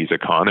Chinese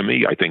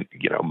economy. I think,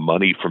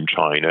 money from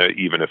China,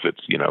 even if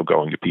it's,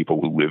 going to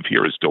people who live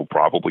here, is still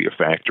probably a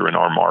factor in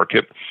our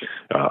market.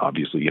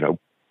 Obviously,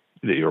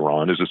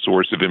 Iran is a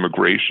source of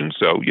immigration.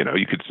 So,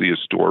 you could see a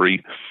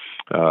story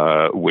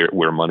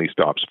where money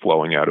stops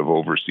flowing out of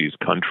overseas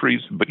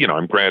countries. But,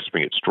 I'm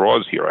grasping at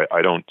straws here.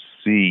 I don't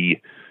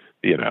see,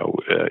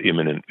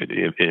 imminent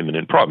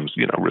problems.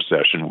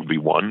 Recession would be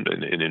one,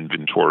 and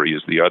inventory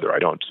is the other. I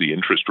don't see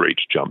interest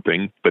rates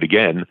jumping. But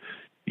again,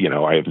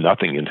 I have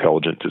nothing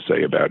intelligent to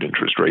say about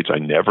interest rates. I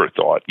never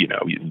thought,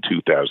 in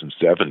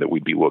 2007 that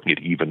we'd be looking at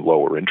even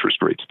lower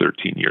interest rates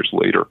 13 years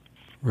later.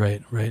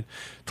 Right.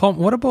 Tom,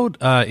 what about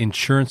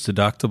insurance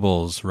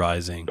deductibles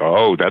rising?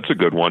 Oh, that's a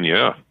good one,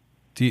 yeah.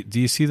 Do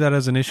you see that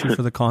as an issue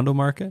for the condo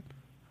market?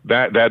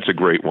 That's a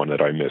great one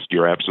that I missed.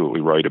 You're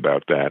absolutely right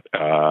about that.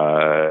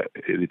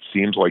 It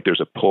seems like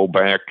there's a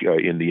pullback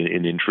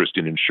in interest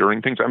in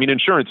insuring things. I mean,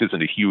 insurance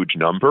isn't a huge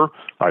number,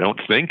 I don't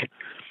think,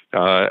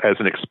 as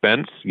an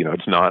expense.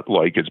 It's not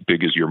like as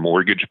big as your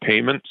mortgage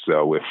payment.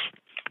 So if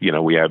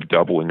we have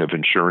doubling of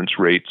insurance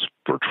rates,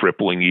 or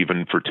tripling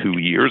even for 2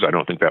 years, I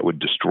don't think that would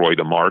destroy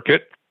the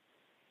market.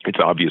 It's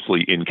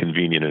obviously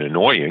inconvenient and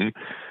annoying.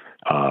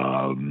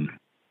 And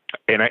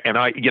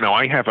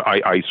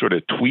I sort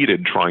of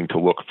tweeted trying to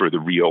look for the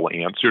real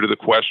answer to the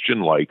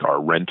question, like,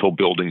 are rental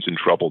buildings in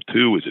trouble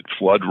too? Is it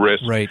flood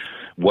risk? Right.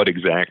 What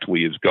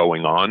exactly is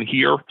going on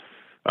here?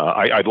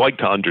 I'd like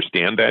to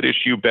understand that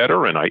issue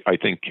better. And I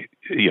think,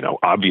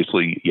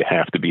 obviously you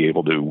have to be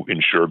able to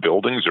insure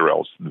buildings or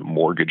else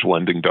mortgage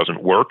lending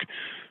doesn't work.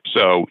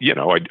 So,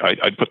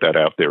 I'd put that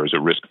out there as a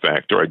risk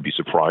factor. I'd be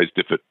surprised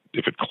if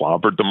it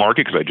clobbered the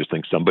market, because I just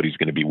think somebody's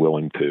going to be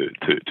willing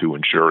to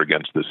insure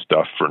against this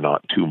stuff for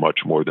not too much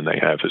more than they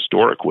have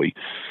historically.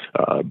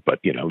 But,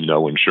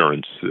 no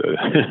insurance,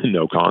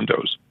 no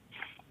condos.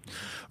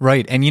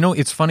 Right. And,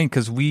 it's funny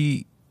because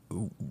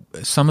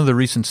some of the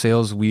recent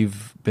sales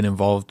we've been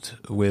involved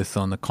with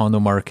on the condo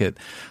market,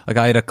 like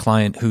I had a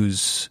client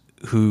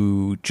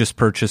who just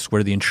purchased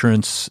where the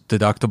insurance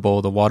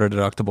deductible, the water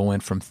deductible,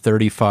 went from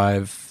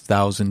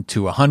 $35,000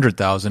 to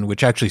 $100,000,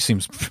 which actually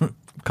seems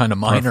kind of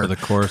minor for the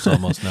course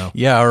almost now.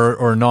 Yeah,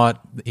 or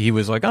not. He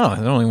was like, oh, it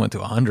only went to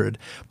 100,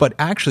 but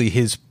actually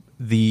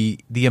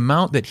the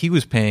amount that he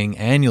was paying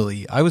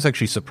annually, I was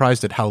actually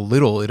surprised at how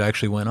little it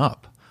actually went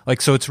up.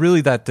 Like, so it's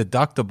really that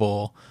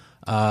deductible.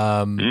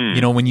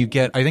 When you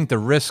get, I think the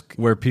risk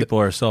where people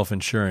are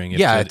self-insuring.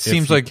 It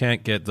seems like you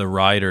can't get the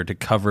rider to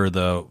cover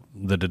the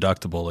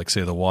deductible, like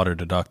say the water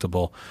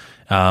deductible.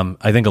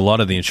 I think a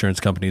lot of the insurance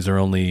companies are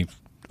only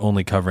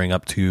covering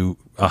up to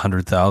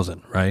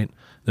 100,000, right?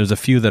 There's a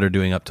few that are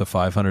doing up to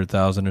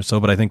 500,000 or so,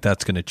 but I think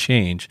that's going to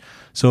change.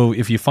 So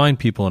if you find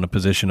people in a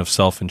position of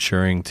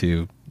self-insuring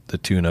to the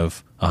tune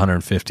of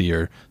 $150,000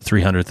 or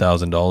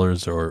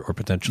 $300,000 or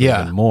potentially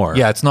even more.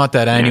 Yeah, it's not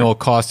that annual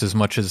cost as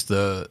much as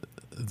the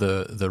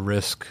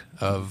risk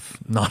of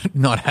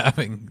not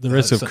having the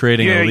risk of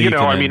creating a leak.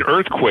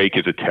 Earthquake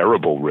is a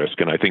terrible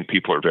risk, and I think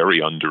people are very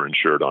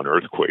underinsured on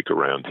earthquake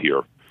around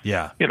here.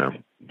 Yeah,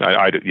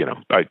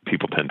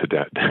 people tend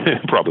to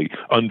probably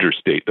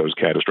understate those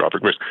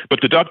catastrophic risks. But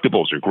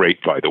deductibles are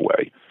great, by the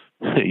way.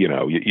 You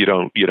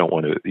don't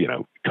want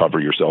to cover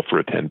yourself for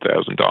a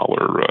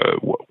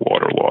 $10,000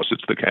 water loss.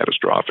 It's the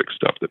catastrophic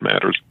stuff that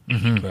matters.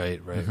 Mm-hmm.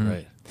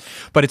 Right.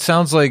 But it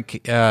sounds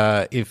like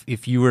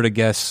if you were to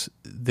guess,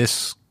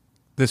 this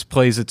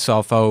plays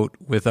itself out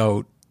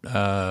without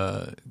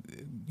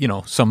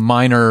some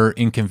minor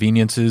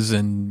inconveniences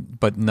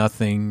but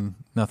nothing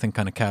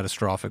kind of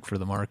catastrophic for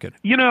the market.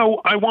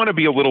 I want to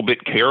be a little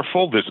bit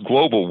careful. This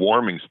global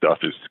warming stuff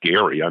is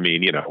scary. I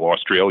mean,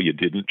 Australia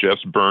didn't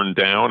just burn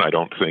down. I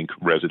don't think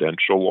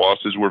residential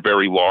losses were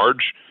very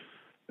large,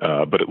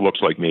 but it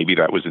looks like maybe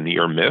that was a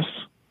near miss.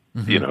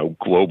 Mm-hmm.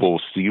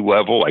 Global sea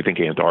level. I think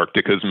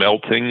Antarctica is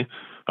melting,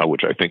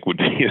 which I think would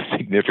be a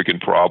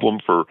significant problem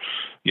for,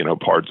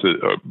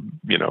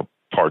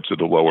 parts of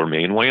the lower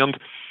mainland.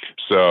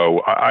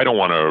 So I don't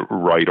want to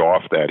write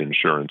off that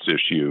insurance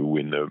issue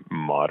in the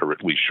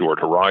moderately short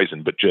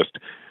horizon, but just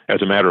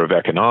as a matter of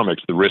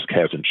economics, the risk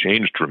hasn't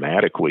changed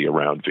dramatically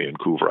around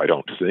Vancouver, I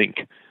don't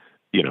think.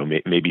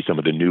 Maybe some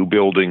of the new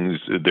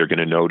buildings, they're going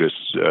to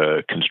notice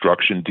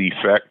construction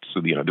defects. So,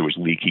 there was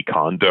leaky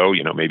condo.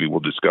 Maybe we'll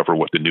discover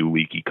what the new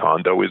leaky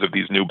condo is of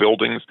these new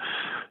buildings.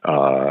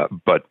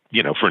 But,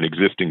 for an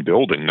existing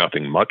building,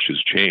 nothing much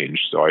has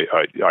changed. So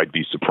I'd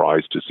be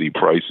surprised to see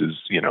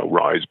prices,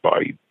 rise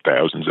by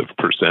thousands of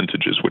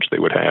percentages, which they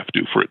would have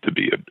to for it to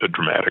be a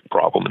dramatic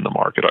problem in the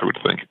market, I would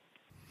think.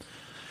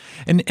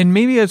 And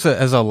maybe as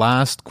a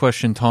last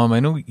question, Tom, I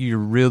know you're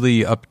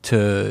really up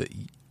to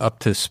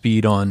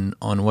speed on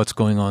what's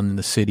going on in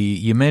the city.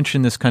 You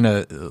mentioned this kind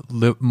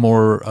of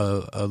more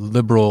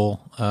liberal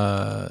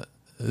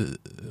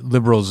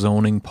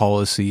zoning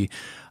policy.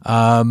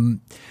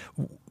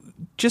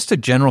 Just a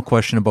general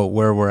question about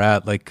where we're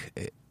at.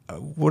 Like,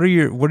 what are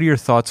your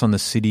thoughts on the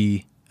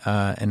city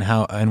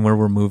and where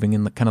we're moving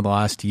in the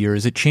last year?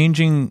 Is it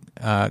changing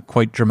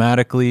quite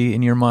dramatically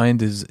in your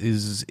mind?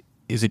 Is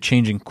it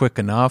changing quick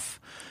enough?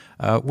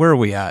 Where are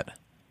we at?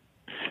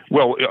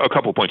 Well, a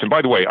couple of points. And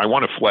by the way, I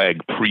want to flag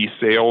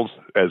pre-sales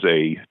as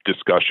a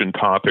discussion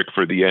topic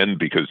for the end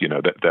because,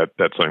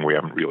 that's something we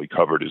haven't really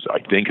covered I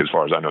think, as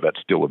far as I know,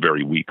 that's still a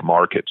very weak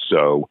market.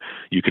 So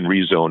you can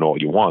rezone all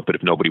you want, but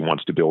if nobody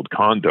wants to build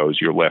condos,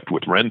 you're left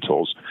with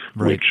rentals,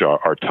 right, which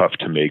are tough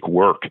to make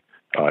work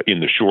in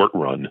the short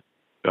run,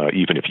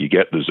 even if you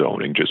get the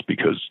zoning, just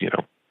because,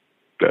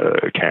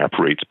 cap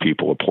rates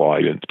people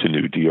apply to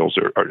new deals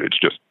it's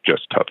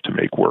just tough to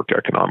make work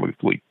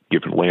economically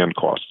given land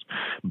costs.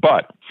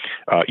 But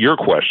your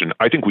question,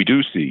 I think we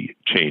do see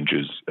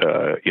changes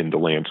in the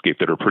landscape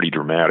that are pretty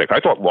dramatic. I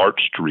thought Larch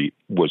Street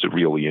was a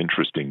really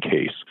interesting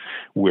case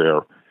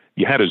where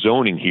you had a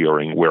zoning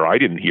hearing where I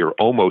didn't hear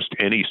almost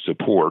any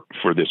support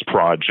for this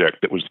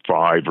project that was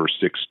 5 or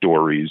 6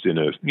 stories in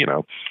a,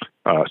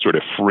 sort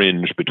of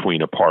fringe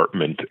between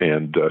apartment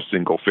and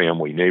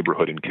single-family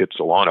neighborhood in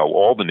Kitsilano.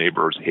 All the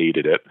neighbors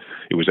hated it.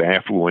 It was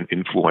affluent,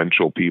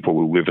 influential people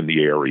who live in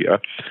the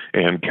area,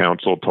 and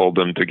council told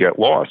them to get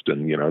lost.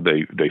 And,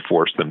 they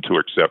forced them to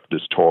accept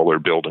this taller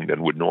building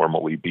than would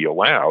normally be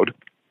allowed.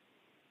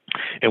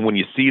 And when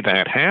you see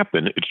that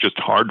happen, it's just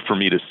hard for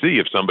me to see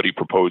if somebody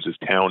proposes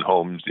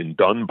townhomes in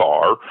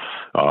Dunbar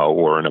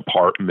or an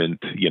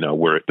apartment,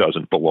 where it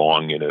doesn't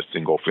belong in a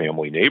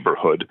single-family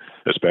neighborhood,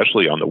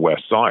 especially on the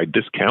west side.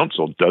 This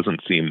council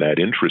doesn't seem that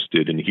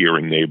interested in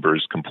hearing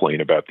neighbors complain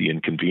about the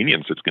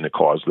inconvenience it's going to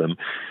cause them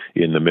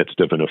in the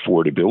midst of an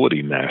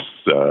affordability mess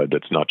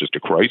that's not just a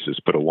crisis,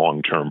 but a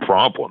long-term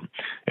problem.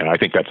 And I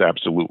think that's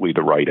absolutely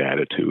the right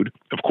attitude.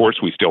 Of course,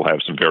 we still have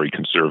some very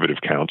conservative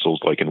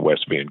councils, like in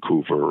West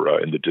Vancouver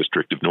Vancouver, in the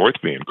district of North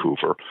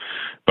Vancouver.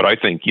 But I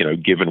think,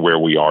 given where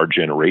we are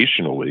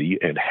generationally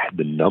and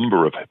the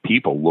number of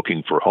people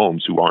looking for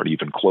homes who aren't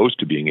even close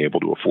to being able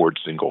to afford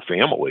single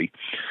family,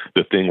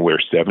 the thing where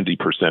 70%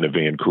 of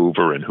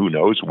Vancouver and who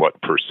knows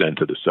what percent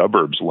of the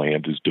suburbs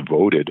land is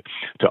devoted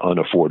to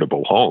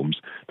unaffordable homes,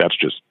 that's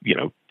just,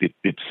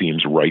 it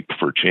seems ripe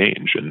for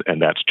change.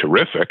 And that's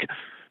terrific.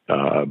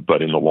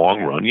 But in the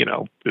long run,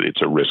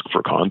 it's a risk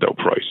for condo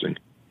pricing.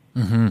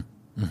 Mm-hmm.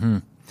 Mm-hmm.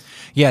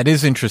 Yeah, it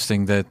is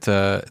interesting that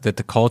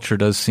the culture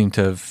does seem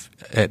to have.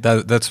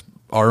 That's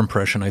our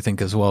impression, I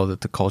think, as well,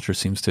 that the culture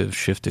seems to have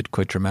shifted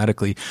quite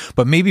dramatically.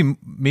 But maybe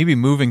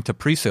moving to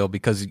pre-sale,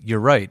 because you're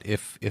right.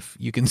 If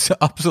you can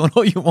upzone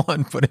all you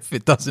want, but if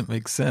it doesn't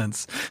make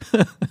sense,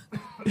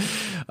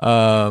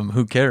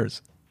 who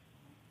cares?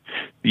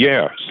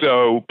 Yeah.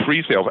 So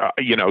pre-sales,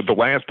 the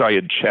last I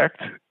had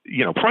checked,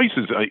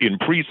 prices in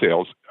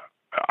pre-sales,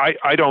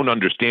 I don't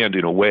understand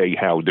in a way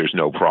how there's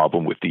no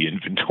problem with the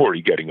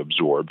inventory getting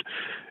absorbed,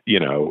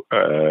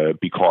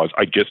 because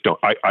I just don't,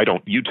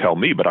 you tell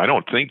me, but I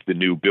don't think the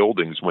new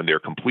buildings, when they're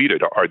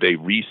completed, are they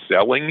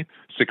reselling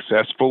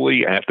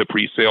successfully at the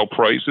pre-sale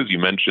prices? You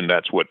mentioned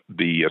that's what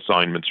the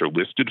assignments are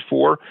listed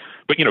for,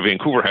 but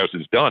Vancouver House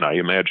is done. I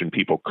imagine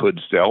people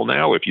could sell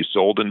now. If you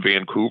sold in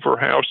Vancouver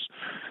House,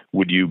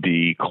 would you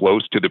be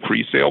close to the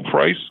pre-sale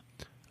price?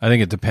 I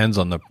think it depends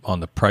on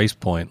the price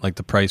point, like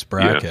the price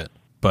bracket. Yeah.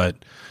 But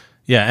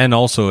yeah, and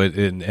also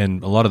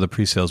and a lot of the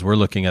pre-sales, we're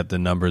looking at the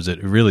numbers.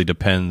 It really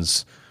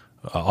depends,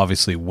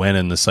 obviously, when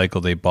in the cycle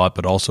they bought,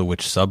 but also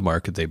which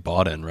submarket they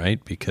bought in,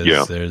 right? Because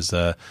there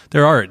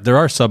are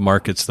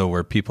submarkets though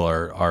where people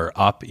are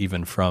up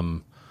even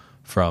from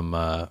kind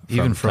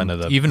of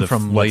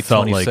from late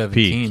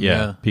 2017,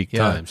 like peak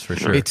times for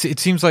sure. It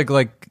seems like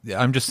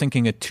I'm just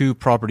thinking of two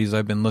properties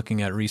I've been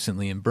looking at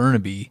recently in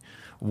Burnaby.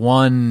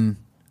 One.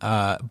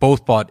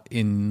 Both bought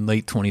in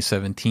late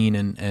 2017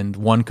 and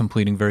one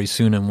completing very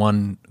soon and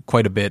one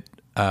quite a bit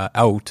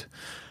out.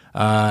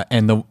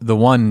 And the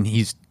one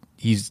he's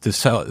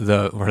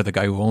the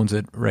guy who owns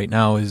it right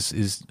now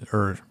is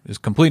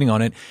completing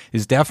on it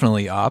is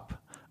definitely up.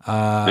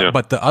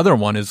 But the other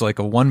one is like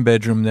a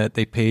 1-bedroom that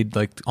they paid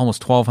like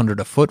almost $1,200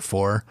 a foot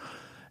for.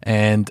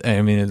 And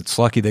I mean, it's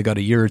lucky they got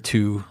a year or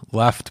two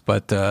left,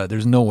 but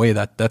there's no way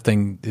that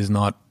thing is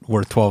not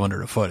worth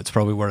 $1,200 a foot. It's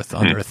probably worth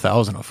under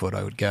 $1,000 a foot,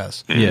 I would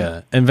guess.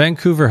 Yeah, and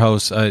Vancouver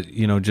House,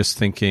 just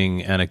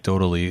thinking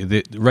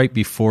anecdotally, right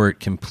before it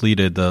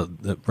completed,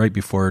 right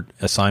before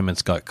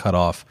assignments got cut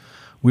off,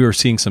 we were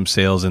seeing some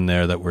sales in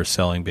there that were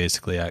selling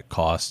basically at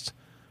cost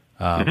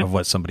of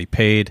what somebody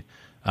paid.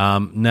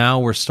 Now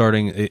we're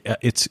starting.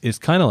 It's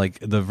kind of like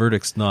the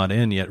verdict's not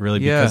in yet, really,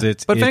 because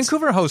it's. But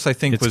Vancouver House, I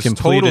think, was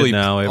totally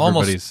now.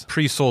 Almost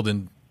pre-sold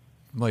in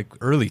like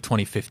early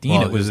 2015.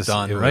 Well, it was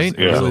done, right?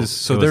 There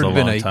was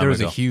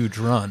a huge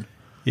run.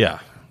 Yeah,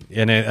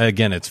 and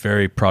again, it's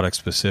very product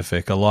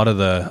specific. A lot of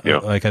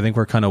I think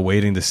we're kind of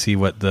waiting to see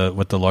what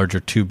the larger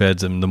 2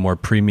 beds and the more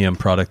premium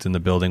product in the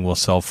building will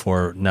sell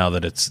for now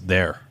that it's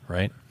there,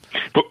 right?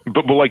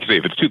 But like you say,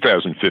 if it's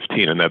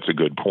 2015, and that's a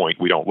good point,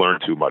 we don't learn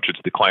too much. It's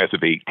the class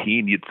of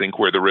 18, you'd think,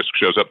 where the risk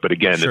shows up. But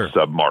again, it's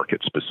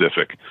sub-market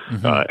specific,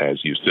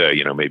 as you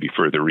say, maybe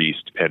further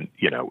east. And,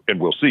 and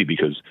we'll see,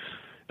 because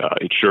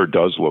it sure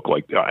does look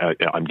like,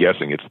 I'm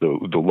guessing it's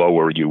the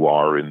lower you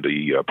are in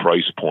the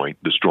price point,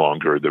 the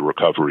stronger the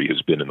recovery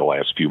has been in the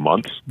last few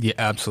months. Yeah,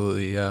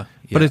 absolutely, yeah.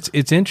 But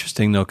it's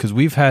interesting, though, because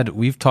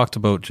we've talked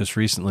about just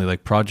recently,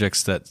 like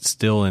projects that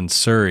still in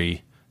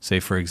Surrey, say,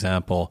 for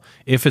example,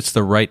 if it's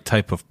the right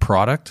type of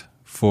product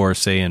for,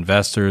 say,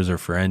 investors or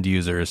for end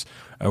users,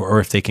 or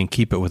if they can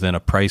keep it within a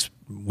price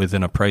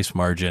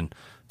margin,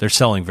 they're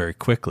selling very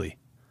quickly.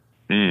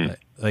 There's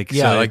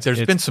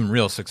been some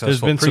real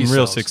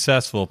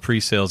successful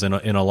pre-sales in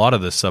a lot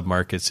of the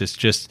submarkets. It's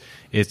just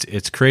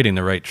it's creating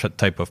the right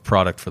type of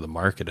product for the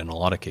market in a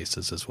lot of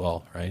cases as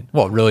well, right?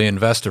 Well, really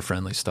investor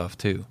friendly stuff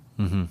too.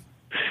 Mm-hmm.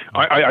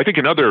 I think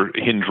another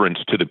hindrance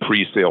to the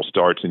pre-sale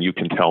starts, and you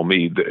can tell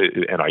me,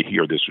 and I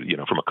hear this,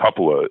 from a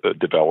couple of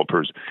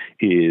developers,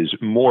 is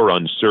more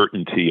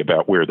uncertainty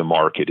about where the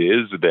market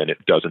is. Then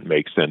it doesn't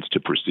make sense to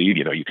proceed.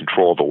 You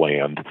control the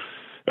land.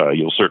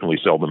 You'll certainly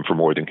sell them for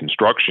more than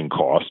construction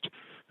cost,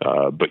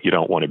 but you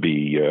don't want to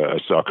be a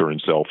sucker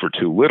and sell for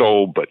too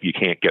little, but you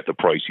can't get the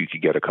price you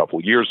could get a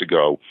couple years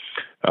ago.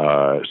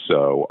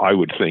 So I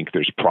would think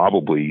there's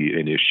probably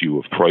an issue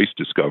of price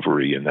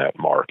discovery in that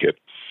market.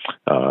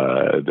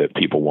 That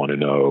people want to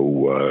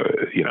know,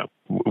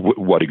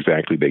 what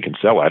exactly they can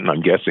sell at. And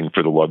I'm guessing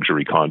for the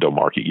luxury condo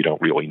market, you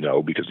don't really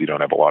know because you don't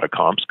have a lot of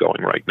comps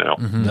going right now.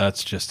 Mm-hmm.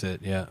 That's just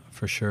it. Yeah,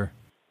 for sure.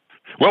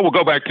 Well, we'll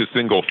go back to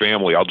single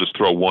family. I'll just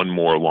throw one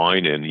more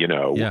line in.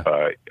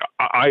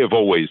 I have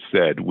always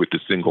said with the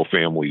single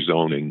family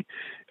zoning,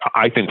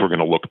 I think we're going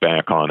to look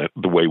back on it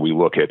the way we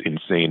look at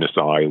insane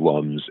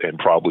asylums and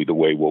probably the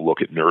way we'll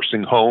look at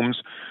nursing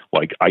homes.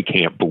 Like, I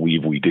can't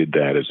believe we did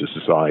that as a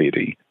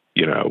society.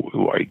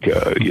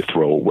 You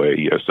throw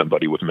away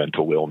somebody with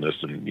mental illness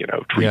and,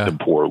 treat them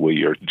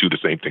poorly or do the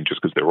same thing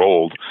just because they're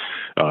old.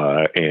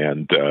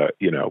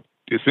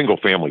 single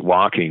family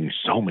locking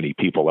so many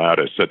people out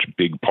of such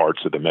big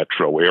parts of the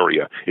metro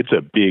area. It's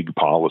a big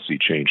policy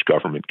change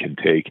government can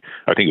take.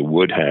 I think it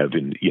would have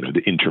in,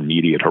 the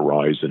intermediate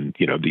horizon,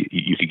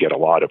 you could get a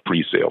lot of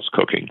pre-sales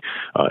cooking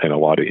and a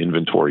lot of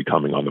inventory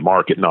coming on the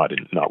market, not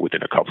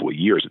within a couple of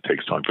years. It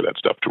takes time for that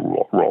stuff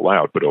to roll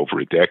out, but over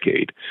a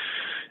decade.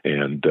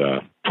 And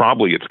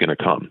probably it's going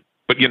to come.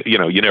 But,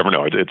 you never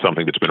know. It's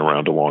something that's been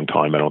around a long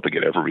time. I don't think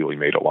it ever really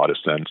made a lot of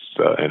sense,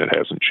 and it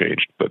hasn't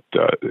changed. But,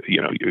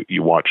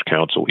 you watch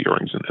council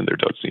hearings, and there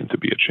does seem to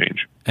be a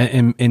change.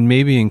 And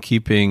maybe in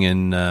keeping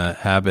in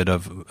habit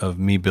of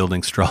me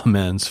building straw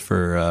mans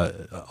for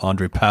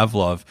Andrei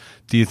Pavlov,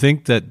 do you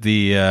think that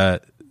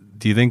the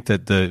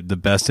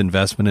best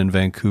investment in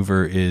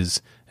Vancouver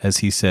is, as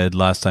he said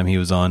last time he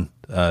was on,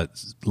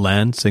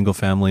 land,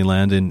 single-family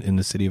land in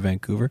the city of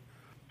Vancouver?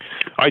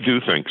 I do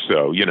think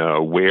so.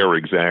 Where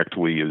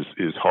exactly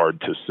is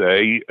hard to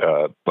say,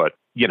 but,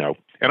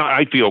 and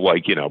I feel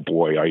like,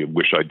 boy, I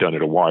wish I'd done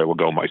it a while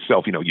ago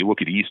myself. You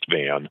look at East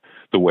Van,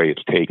 the way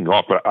it's taking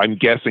off, but I'm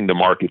guessing the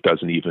market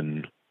doesn't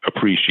even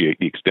appreciate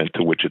the extent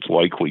to which it's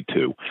likely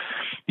to.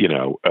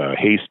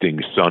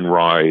 Hastings,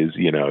 Sunrise,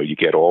 you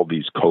get all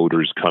these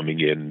coders coming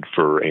in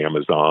for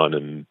Amazon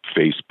and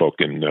Facebook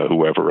and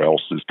whoever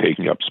else is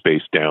taking up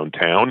space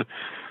downtown.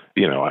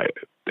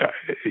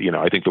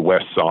 I think the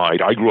West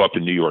Side, I grew up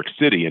in New York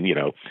City, and,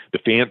 the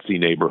fancy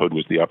neighborhood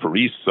was the Upper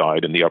East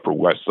Side, and the Upper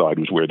West Side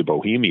was where the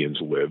Bohemians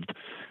lived.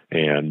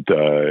 And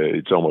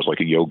it's almost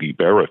like a Yogi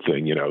Berra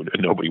thing,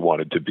 nobody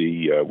wanted to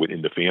be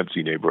in the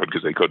fancy neighborhood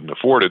because they couldn't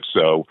afford it.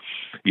 So,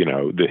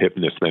 the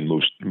hipness then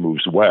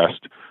moves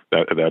west.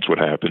 That's what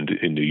happened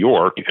in New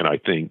York. And I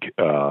think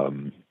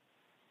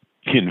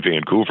in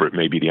Vancouver, it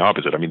may be the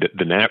opposite. I mean,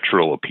 the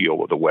natural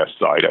appeal of the West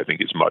Side, I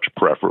think, is much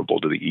preferable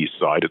to the East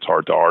Side. It's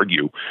hard to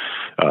argue.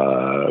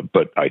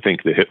 But I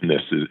think the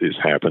hipness is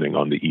happening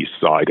on the East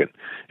Side.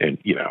 And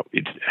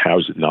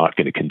how's it not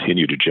going to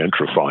continue to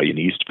gentrify in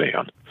East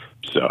Van?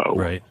 So,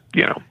 right.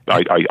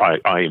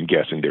 I am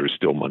guessing there is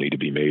still money to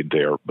be made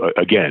there.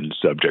 Again,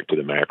 subject to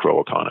the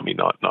macro economy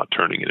not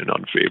turning in an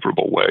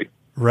unfavorable way.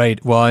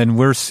 Right. Well, and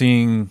we're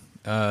seeing...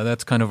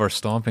 that's kind of our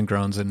stomping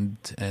grounds,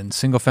 and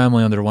single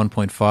family under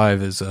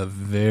 1.5 is a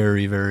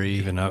very, very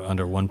even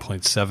under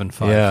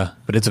 1.75. Yeah,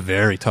 but it's a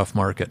very tough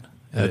market.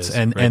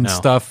 And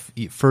stuff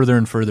further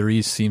and further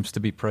east seems to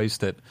be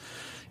priced at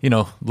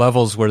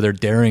levels where they're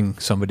daring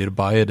somebody to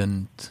buy it,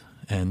 and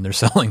they're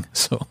selling.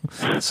 So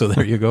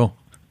there you go.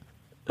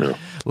 Yeah.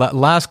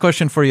 Last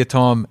question for you,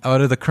 Tom.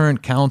 Out of the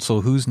current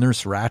council, who's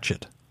Nurse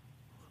Ratched?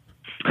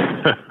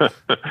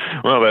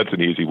 Well, that's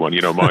an easy one.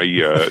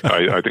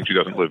 I think she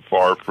doesn't live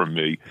far from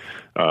me.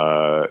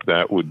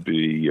 That would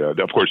be,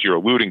 of course, you're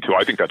alluding to.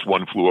 I think that's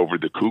One Flew Over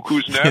the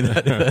Cuckoo's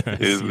Nest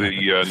is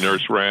the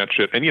Nurse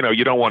Ratched. And,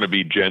 you don't want to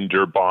be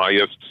gender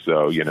biased.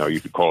 So,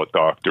 you could call it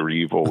Dr.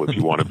 Evil if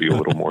you want to be a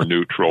little more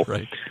neutral.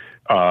 Right.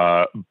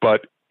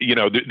 But,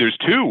 there's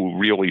two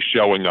really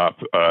showing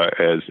up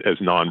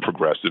as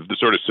non-progressive. The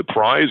sort of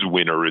surprise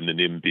winner in the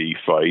NIMBY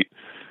fight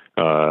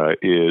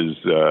is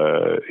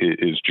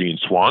Gene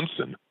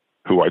Swanson,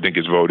 who I think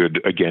has voted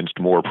against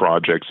more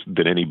projects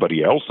than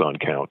anybody else on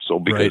council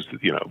because,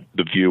 right.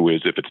 The view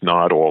is if it's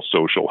not all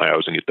social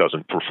housing, it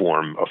doesn't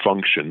perform a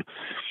function.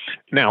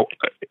 Now,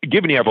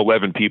 given you have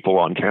 11 people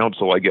on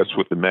council, I guess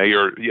with the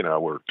mayor,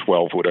 or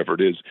 12, whatever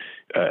it is,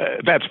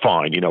 that's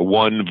fine.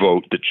 One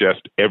vote that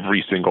just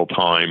every single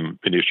time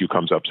an issue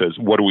comes up says,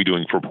 what are we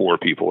doing for poor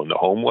people and the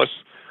homeless?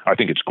 I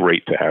think it's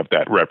great to have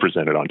that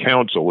represented on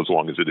council as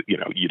long as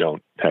you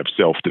don't have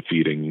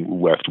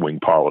self-defeating left-wing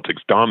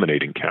politics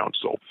dominating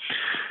council.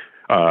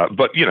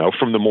 But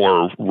from the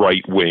more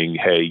right-wing,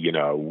 hey,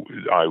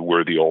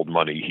 we're the old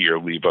money here,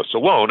 leave us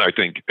alone. I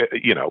think,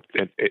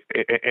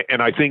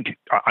 and I think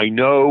I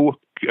know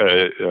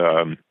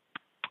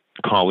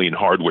Colleen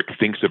Hardwick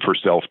thinks of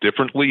herself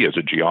differently as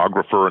a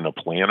geographer and a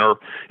planner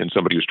and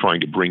somebody who's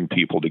trying to bring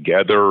people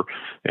together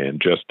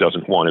and just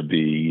doesn't want to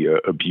be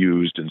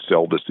abused and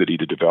sell the city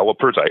to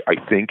developers. I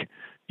think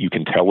you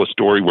can tell a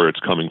story where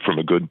it's coming from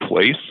a good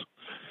place.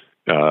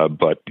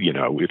 But,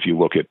 if you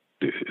look at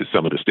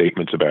some of the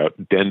statements about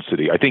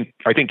density, I think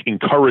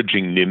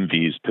encouraging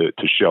NIMBYs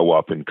to show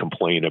up and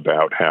complain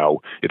about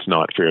how it's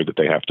not fair that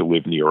they have to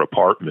live near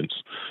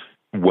apartments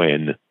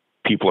when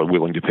people are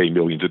willing to pay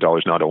millions of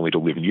dollars not only to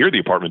live near the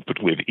apartment,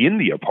 but live in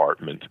the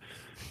apartment.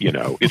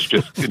 It's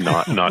just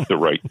not the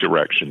right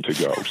direction to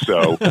go.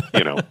 So,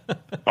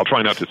 I'll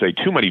try not to say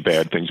too many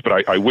bad things,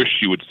 but I wish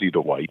she would see the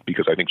light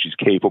because I think she's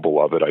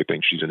capable of it. I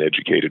think she's an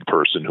educated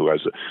person who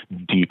has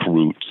deep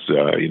roots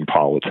in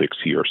politics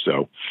here.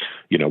 So,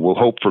 we'll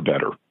hope for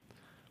better.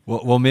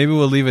 Well, maybe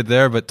we'll leave it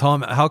there. But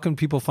Tom, how can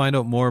people find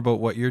out more about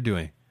what you're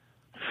doing?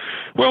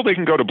 Well, they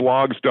can go to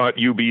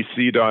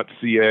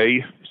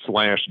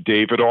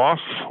blogs.ubc.ca/Davidoff,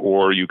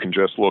 or you can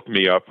just look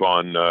me up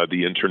on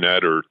the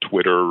internet or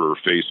Twitter or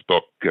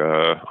Facebook.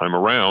 I'm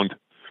around.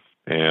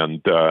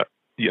 And,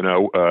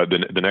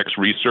 The next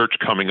research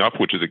coming up,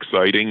 which is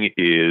exciting,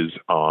 is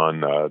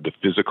on the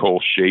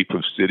physical shape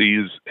of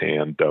cities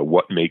and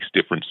what makes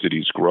different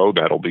cities grow.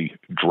 That'll be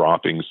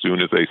dropping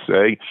soon, as they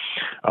say,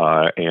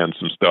 and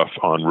some stuff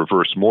on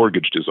reverse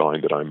mortgage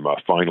design that I'm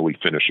finally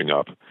finishing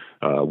up,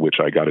 which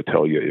I got to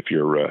tell you, if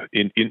you're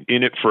in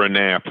it for a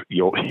nap,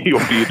 you'll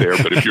be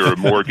there. But if you're a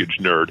mortgage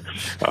nerd,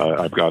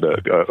 I've got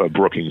a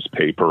Brookings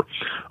paper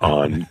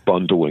on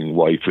bundling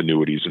life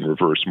annuities and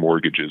reverse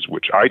mortgages,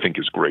 which I think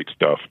is great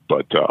stuff,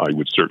 but I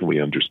would certainly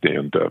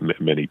understand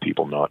many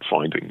people not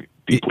finding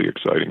deeply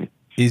exciting.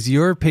 Is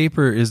your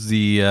paper is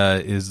the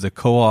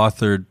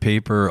co-authored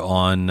paper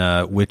on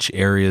which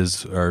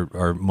areas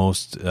are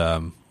most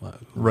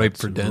ripe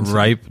for density?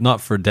 Ripe,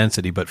 not for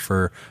density, but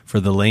for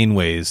the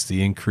laneways,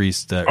 the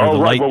increased or the right.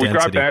 light Well, density. we've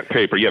got that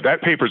paper. Yeah,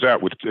 that paper's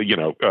out with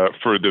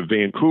for the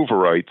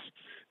Vancouverites.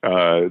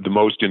 The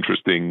most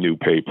interesting new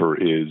paper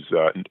is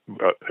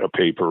a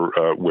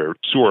paper where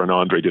Sura and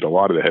Andre did a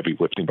lot of the heavy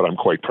lifting, but I'm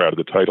quite proud of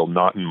the title,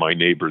 Not in My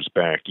Neighbor's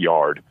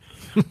Backyard,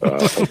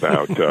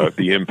 about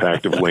the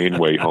impact of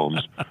laneway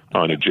homes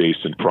on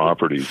adjacent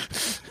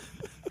properties.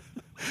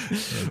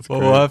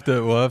 Well, we'll have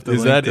to.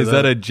 Is that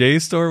a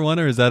JSTOR one,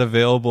 or is that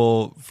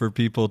available for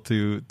people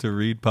to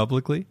read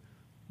publicly?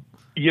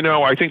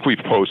 I think we've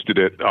posted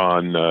it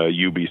on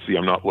UBC.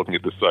 I'm not looking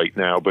at the site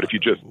now, but if you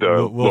just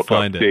we'll look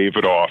up it.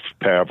 Davidoff,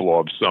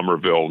 Pavlov,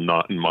 Somerville,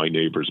 Not in My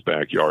Neighbor's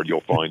Backyard,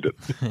 you'll find it.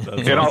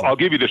 And I'll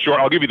give you the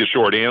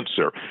short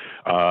answer.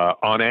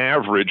 On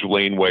average,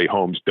 laneway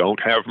homes don't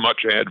have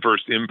much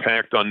adverse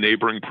impact on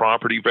neighboring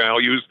property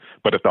values,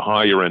 but at the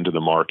higher end of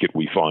the market,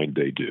 we find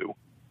they do.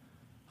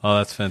 Oh,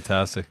 that's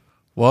fantastic.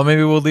 Well,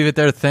 maybe we'll leave it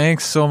there.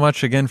 Thanks so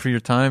much again for your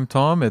time,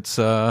 Tom. It's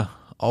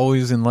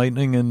always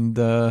enlightening and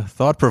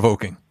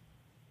thought-provoking.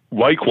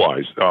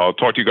 Likewise. I'll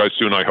talk to you guys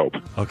soon, I hope.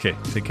 Okay,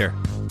 take care.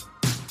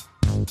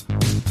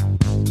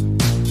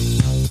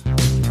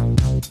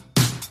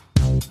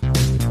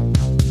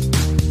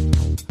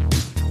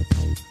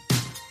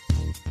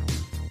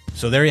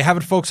 So there you have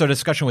it, folks. Our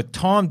discussion with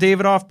Tom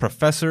Davidoff,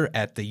 professor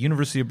at the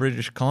University of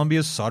British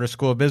Columbia's Sauder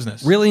School of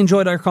Business. Really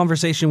enjoyed our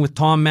conversation with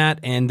Tom,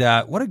 Matt, and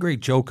what a great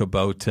joke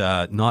about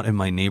not in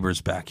my neighbor's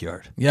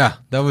backyard. Yeah,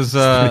 that was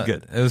pretty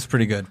good. It was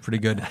pretty good.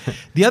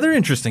 The other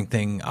interesting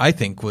thing, I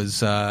think,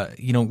 was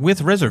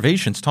with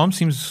reservations, Tom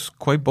seems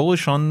quite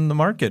bullish on the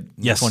market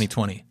in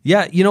 2020.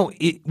 Yeah,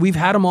 we've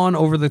had him on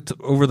over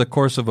the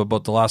course of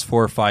about the last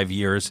 4 or 5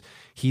 years.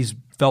 He's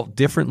felt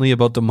differently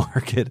about the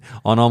market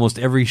on almost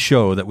every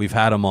show that we've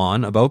had him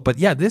on about. But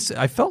yeah,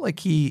 I felt like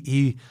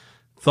he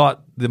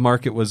thought the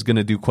market was going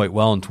to do quite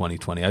well in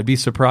 2020. I'd be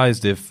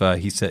surprised if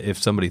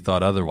somebody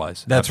thought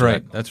otherwise. That's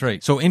right.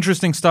 So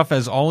interesting stuff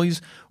as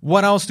always.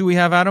 What else do we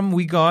have, Adam?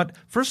 We got,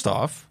 first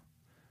off,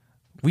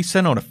 we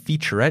sent out a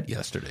featurette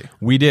yesterday.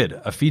 We did.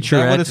 A featurette. Is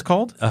that what it's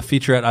called? A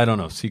featurette. I don't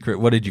know. Secret.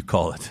 What did you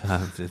call it?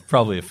 It's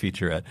probably a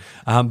featurette.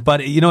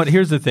 But you know what?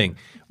 Here's the thing.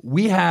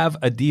 We have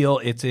a deal.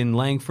 It's in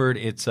Langford.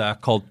 It's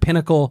called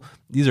Pinnacle.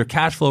 These are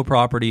cash flow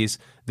properties.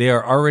 They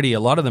are already, a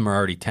lot of them are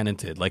already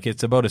tenanted. Like,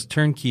 it's about as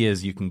turnkey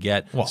as you can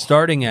get,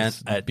 starting at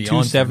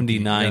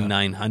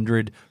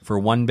 $279,900 for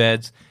one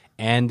beds.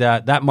 And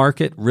that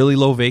market, really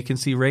low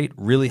vacancy rate,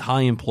 really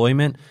high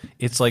employment.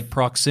 It's like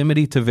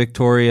proximity to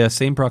Victoria,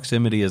 same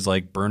proximity as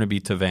like Burnaby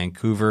to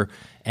Vancouver.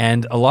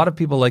 And a lot of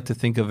people like to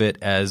think of it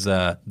as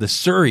the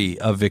Surrey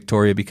of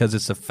Victoria because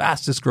it's the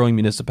fastest growing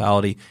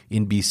municipality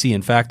in BC.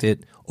 In fact,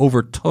 it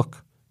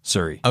overtook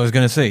Surrey. I was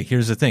going to say,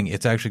 here's the thing.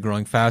 It's actually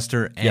growing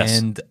faster. Yes.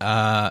 And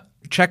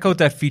check out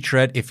that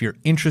featurette if you're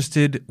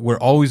interested. We're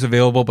always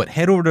available. But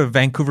head over to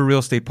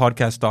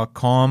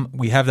VancouverRealEstatePodcast.com.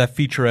 We have that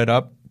featurette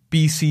up.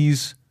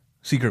 BC's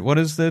Secret. What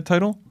is the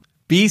title?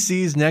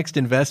 BC's next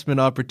investment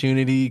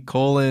opportunity,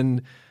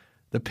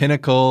 the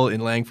Pinnacle in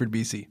Langford,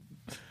 BC.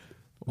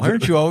 Why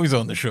aren't you always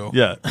on the show?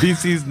 Yeah,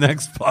 BC's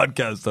next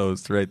podcast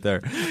host right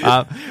there.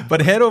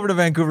 But head over to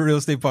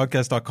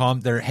VancouverRealEstatePodcast.com.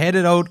 They're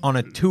headed out on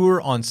a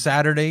tour on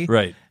Saturday.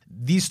 Right.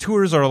 These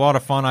tours are a lot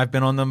of fun. I've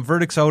been on them.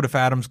 Verdict's out if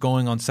Adam's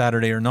going on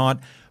Saturday or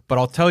not. But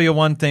I'll tell you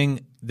one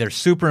thing. They're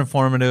super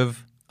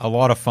informative, a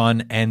lot of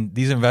fun, and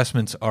these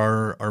investments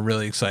are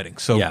really exciting.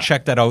 So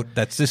check that out.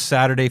 That's this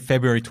Saturday,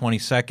 February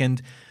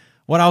 22nd.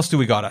 What else do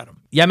we got, Adam?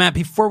 Yeah, Matt,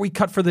 before we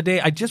cut for the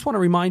day, I just want to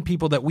remind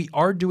people that we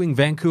are doing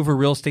Vancouver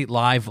Real Estate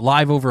live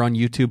over on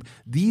YouTube.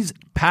 These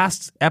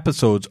past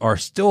episodes are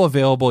still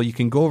available. You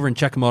can go over and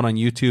check them out on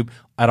YouTube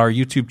at our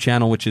YouTube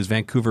channel, which is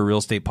Vancouver Real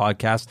Estate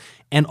Podcast.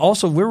 And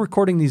also, we're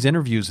recording these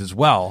interviews as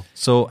well,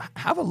 so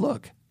have a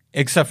look.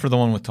 Except for the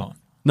one with Tom.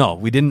 No,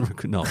 we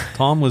didn't. No,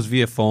 Tom was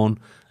via phone.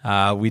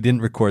 We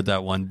didn't record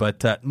that one,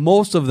 but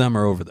most of them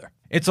are over there.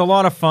 It's a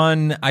lot of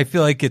fun. I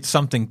feel like it's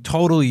something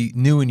totally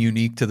new and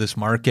unique to this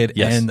market,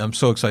 and I'm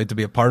so excited to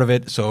be a part of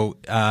it. So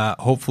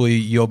hopefully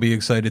you'll be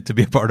excited to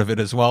be a part of it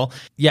as well.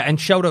 Yeah, and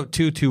shout out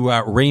too to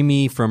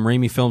Ramy from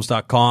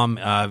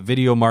RamyFilms.com,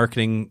 video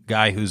marketing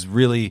guy who's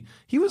really,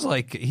 he was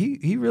like,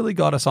 he really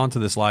got us onto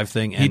this live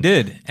thing. And He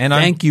did. And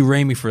thank you,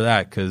 Ramey, for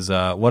that, because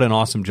what an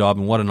awesome job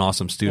and what an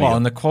awesome studio. Well,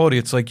 and the quality,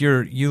 it's like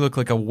you look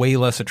like a way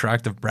less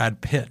attractive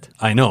Brad Pitt.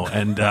 I know,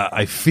 and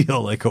I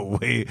feel like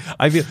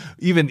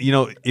even,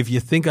 if you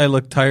think I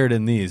look tired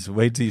in these,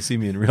 wait till you see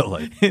me in real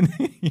life.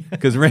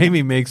 Because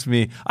Ramey makes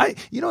me,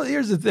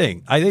 here's the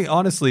thing. I think,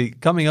 honestly,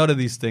 coming out of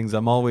these things,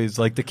 I'm always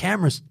like, the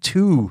camera's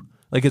too,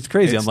 like, it's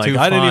crazy. It's I'm like, too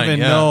I didn't fine. even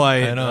Yeah, know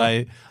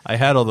I I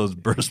had all those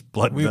burst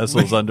blood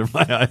vessels under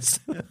my eyes.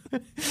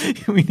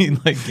 We need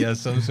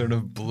some sort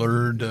of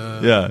blurred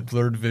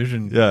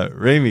vision. Yeah,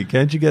 Ramey,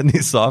 can't you get any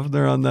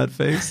softener on that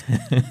face?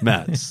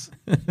 Matt's.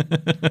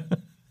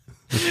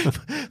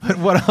 But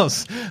what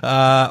else?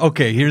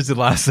 Okay, here's the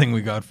last thing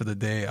we got for the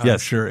day. I'm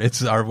sure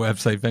it's our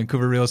website,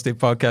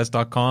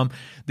 VancouverRealEstatePodcast.com.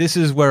 This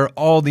is where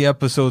all the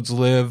episodes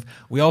live.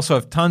 We also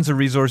have tons of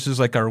resources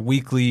like our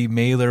weekly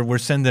mailer. We're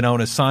sending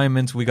out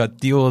assignments. We got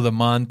Deal of the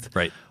Month.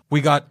 Right.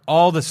 We got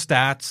all the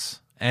stats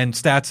and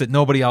stats that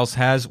nobody else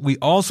has. We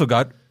also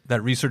got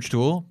that research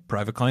tool,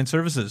 Private Client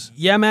Services.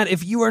 Yeah, Matt,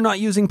 if you are not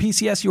using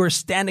PCS, you are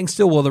standing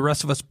still while the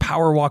rest of us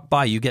power walk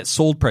by. You get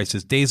sold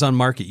prices, days on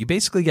market. You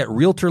basically get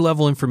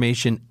realtor-level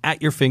information at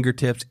your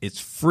fingertips. It's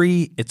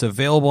free. It's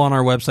available on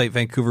our website,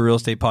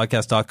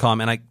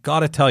 VancouverRealEstatePodcast.com. And I got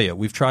to tell you,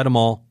 we've tried them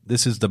all.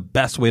 This is the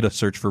best way to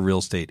search for real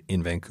estate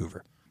in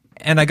Vancouver.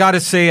 And I got to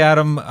say,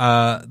 Adam,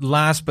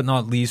 last but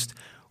not least,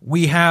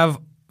 we have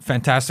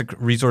fantastic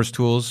resource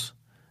tools.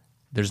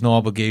 There's no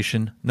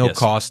obligation, no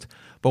cost.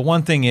 But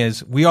one thing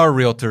is, we are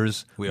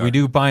realtors. We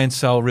do buy and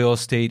sell real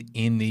estate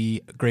in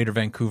the greater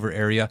Vancouver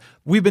area.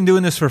 We've been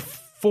doing this for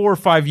 4 or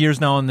 5 years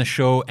now on the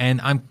show,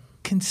 and I'm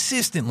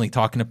consistently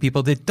talking to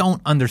people that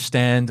don't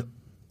understand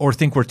or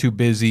think we're too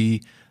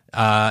busy. We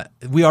are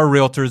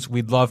realtors.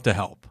 We'd love to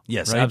help.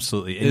 Yes, right?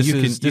 absolutely. And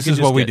This is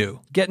what we do.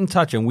 Get in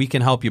touch, and we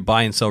can help you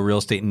buy and sell real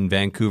estate in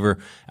Vancouver.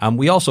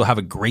 We also have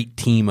a great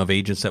team of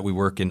agents that we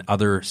work in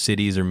other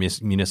cities or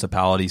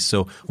municipalities,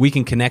 so we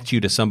can connect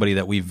you to somebody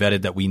that we've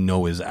vetted that we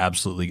know is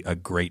absolutely a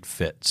great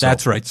fit. So,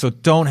 that's right. So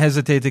don't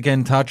hesitate to get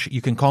in touch.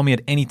 You can call me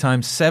at any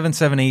time,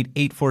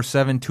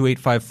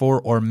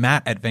 778-847-2854 or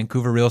Matt at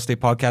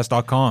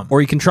VancouverRealEstatePodcast.com. Or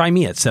you can try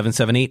me at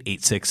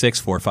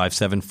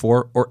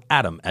 778-866-4574 or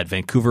Adam at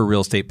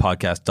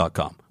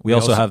VancouverRealEstatePodcast.com. We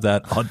also have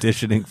that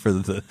auditioning for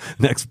the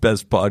next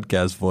best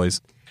podcast voice.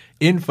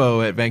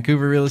 Info at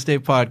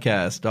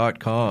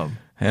VancouverRealEstatePodcast.com.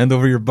 Hand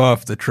over your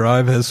buff. The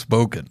tribe has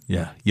spoken.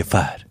 Yeah, you're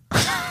fired.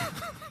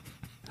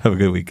 Have a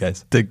good week,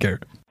 guys. Take care.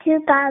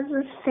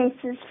 2,000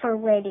 Faces for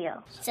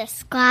Radio.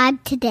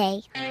 Subscribe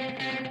today.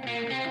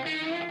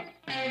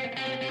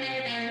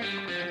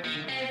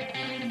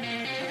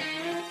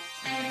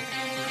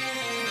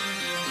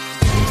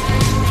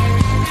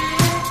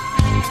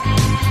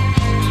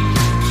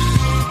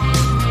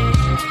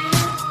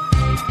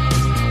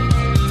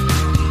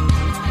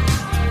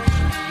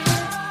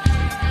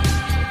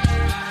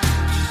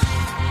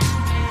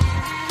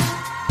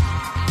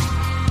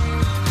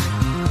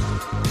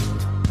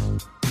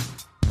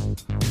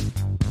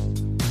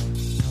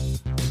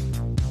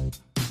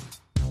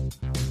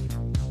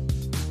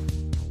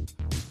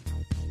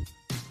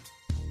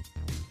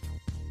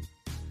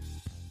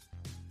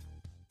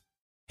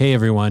 Hey,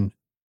 everyone.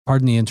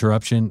 Pardon the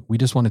interruption. We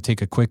just want to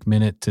take a quick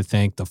minute to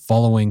thank the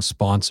following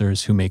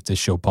sponsors who make this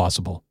show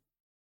possible.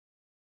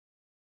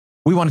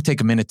 We want to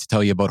take a minute to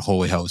tell you about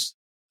Holy House,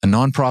 a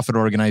nonprofit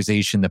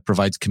organization that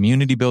provides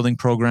community building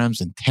programs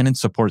and tenant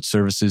support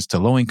services to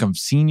low-income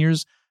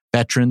seniors,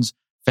 veterans,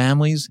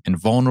 families, and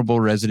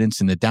vulnerable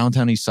residents in the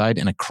downtown east side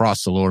and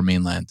across the lower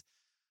mainland.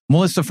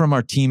 Melissa from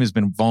our team has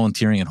been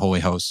volunteering at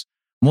Holy House.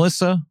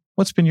 Melissa,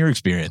 what's been your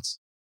experience?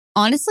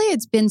 Honestly,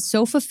 it's been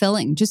so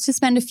fulfilling just to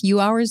spend a few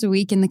hours a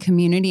week in the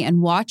community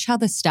and watch how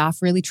the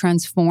staff really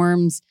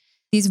transforms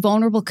these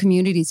vulnerable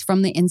communities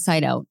from the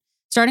inside out,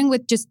 starting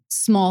with just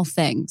small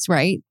things,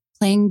 right?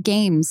 Playing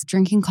games,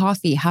 drinking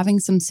coffee, having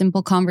some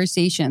simple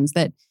conversations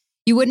that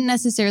you wouldn't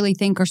necessarily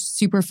think are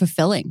super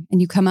fulfilling. And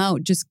you come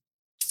out just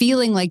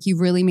feeling like you've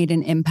really made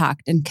an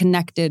impact and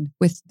connected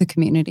with the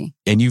community.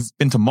 And you've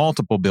been to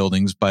multiple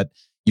buildings, but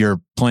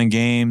you're playing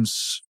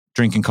games,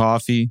 drinking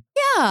coffee.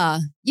 Yeah,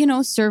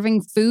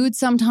 serving food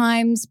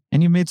sometimes.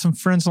 And you made some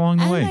friends along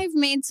the way. And I've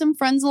made some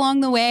friends along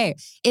the way.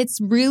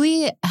 It's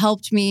really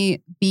helped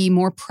me be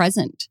more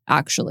present,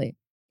 actually,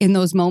 in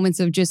those moments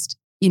of just,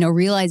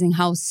 realizing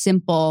how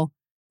simple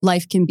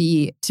life can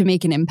be to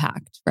make an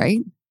impact,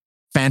 right?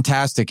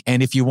 Fantastic.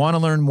 And if you want to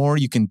learn more,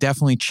 you can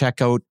definitely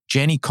check out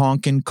Jenny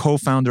Conkin,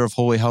 co-founder of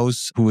Holy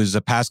House, who is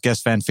a past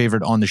guest fan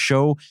favorite on the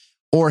show,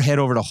 or head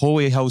over to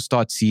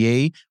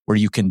holyhouse.ca where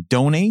you can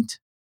donate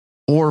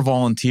or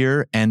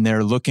volunteer, and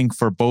they're looking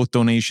for both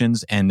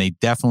donations, and they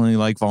definitely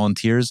like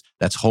volunteers.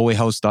 That's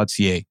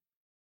holyhouse.ca.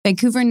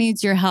 Vancouver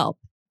needs your help.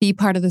 Be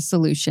part of the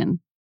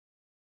solution.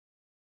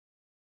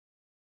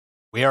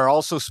 We are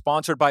also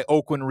sponsored by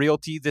Oakwyn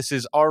Realty. This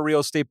is our real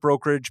estate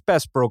brokerage,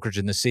 best brokerage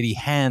in the city,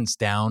 hands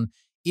down.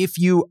 If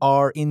you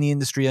are in the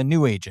industry, a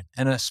new agent,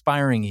 an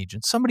aspiring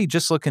agent, somebody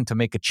just looking to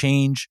make a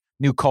change,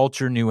 new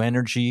culture, new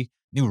energy,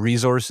 new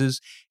resources,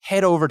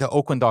 head over to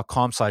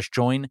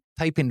oakwin.com/join,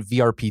 type in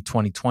VRP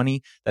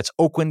 2020. That's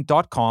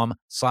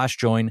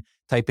oakwin.com/join,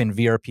 type in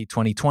VRP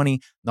 2020.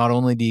 Not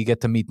only do you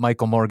get to meet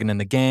Michael Morgan and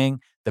the gang,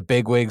 the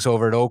bigwigs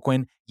over at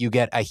Oakwin, you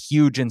get a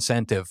huge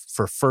incentive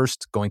for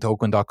first going to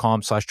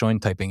oakwin.com/join,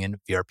 typing in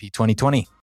VRP 2020.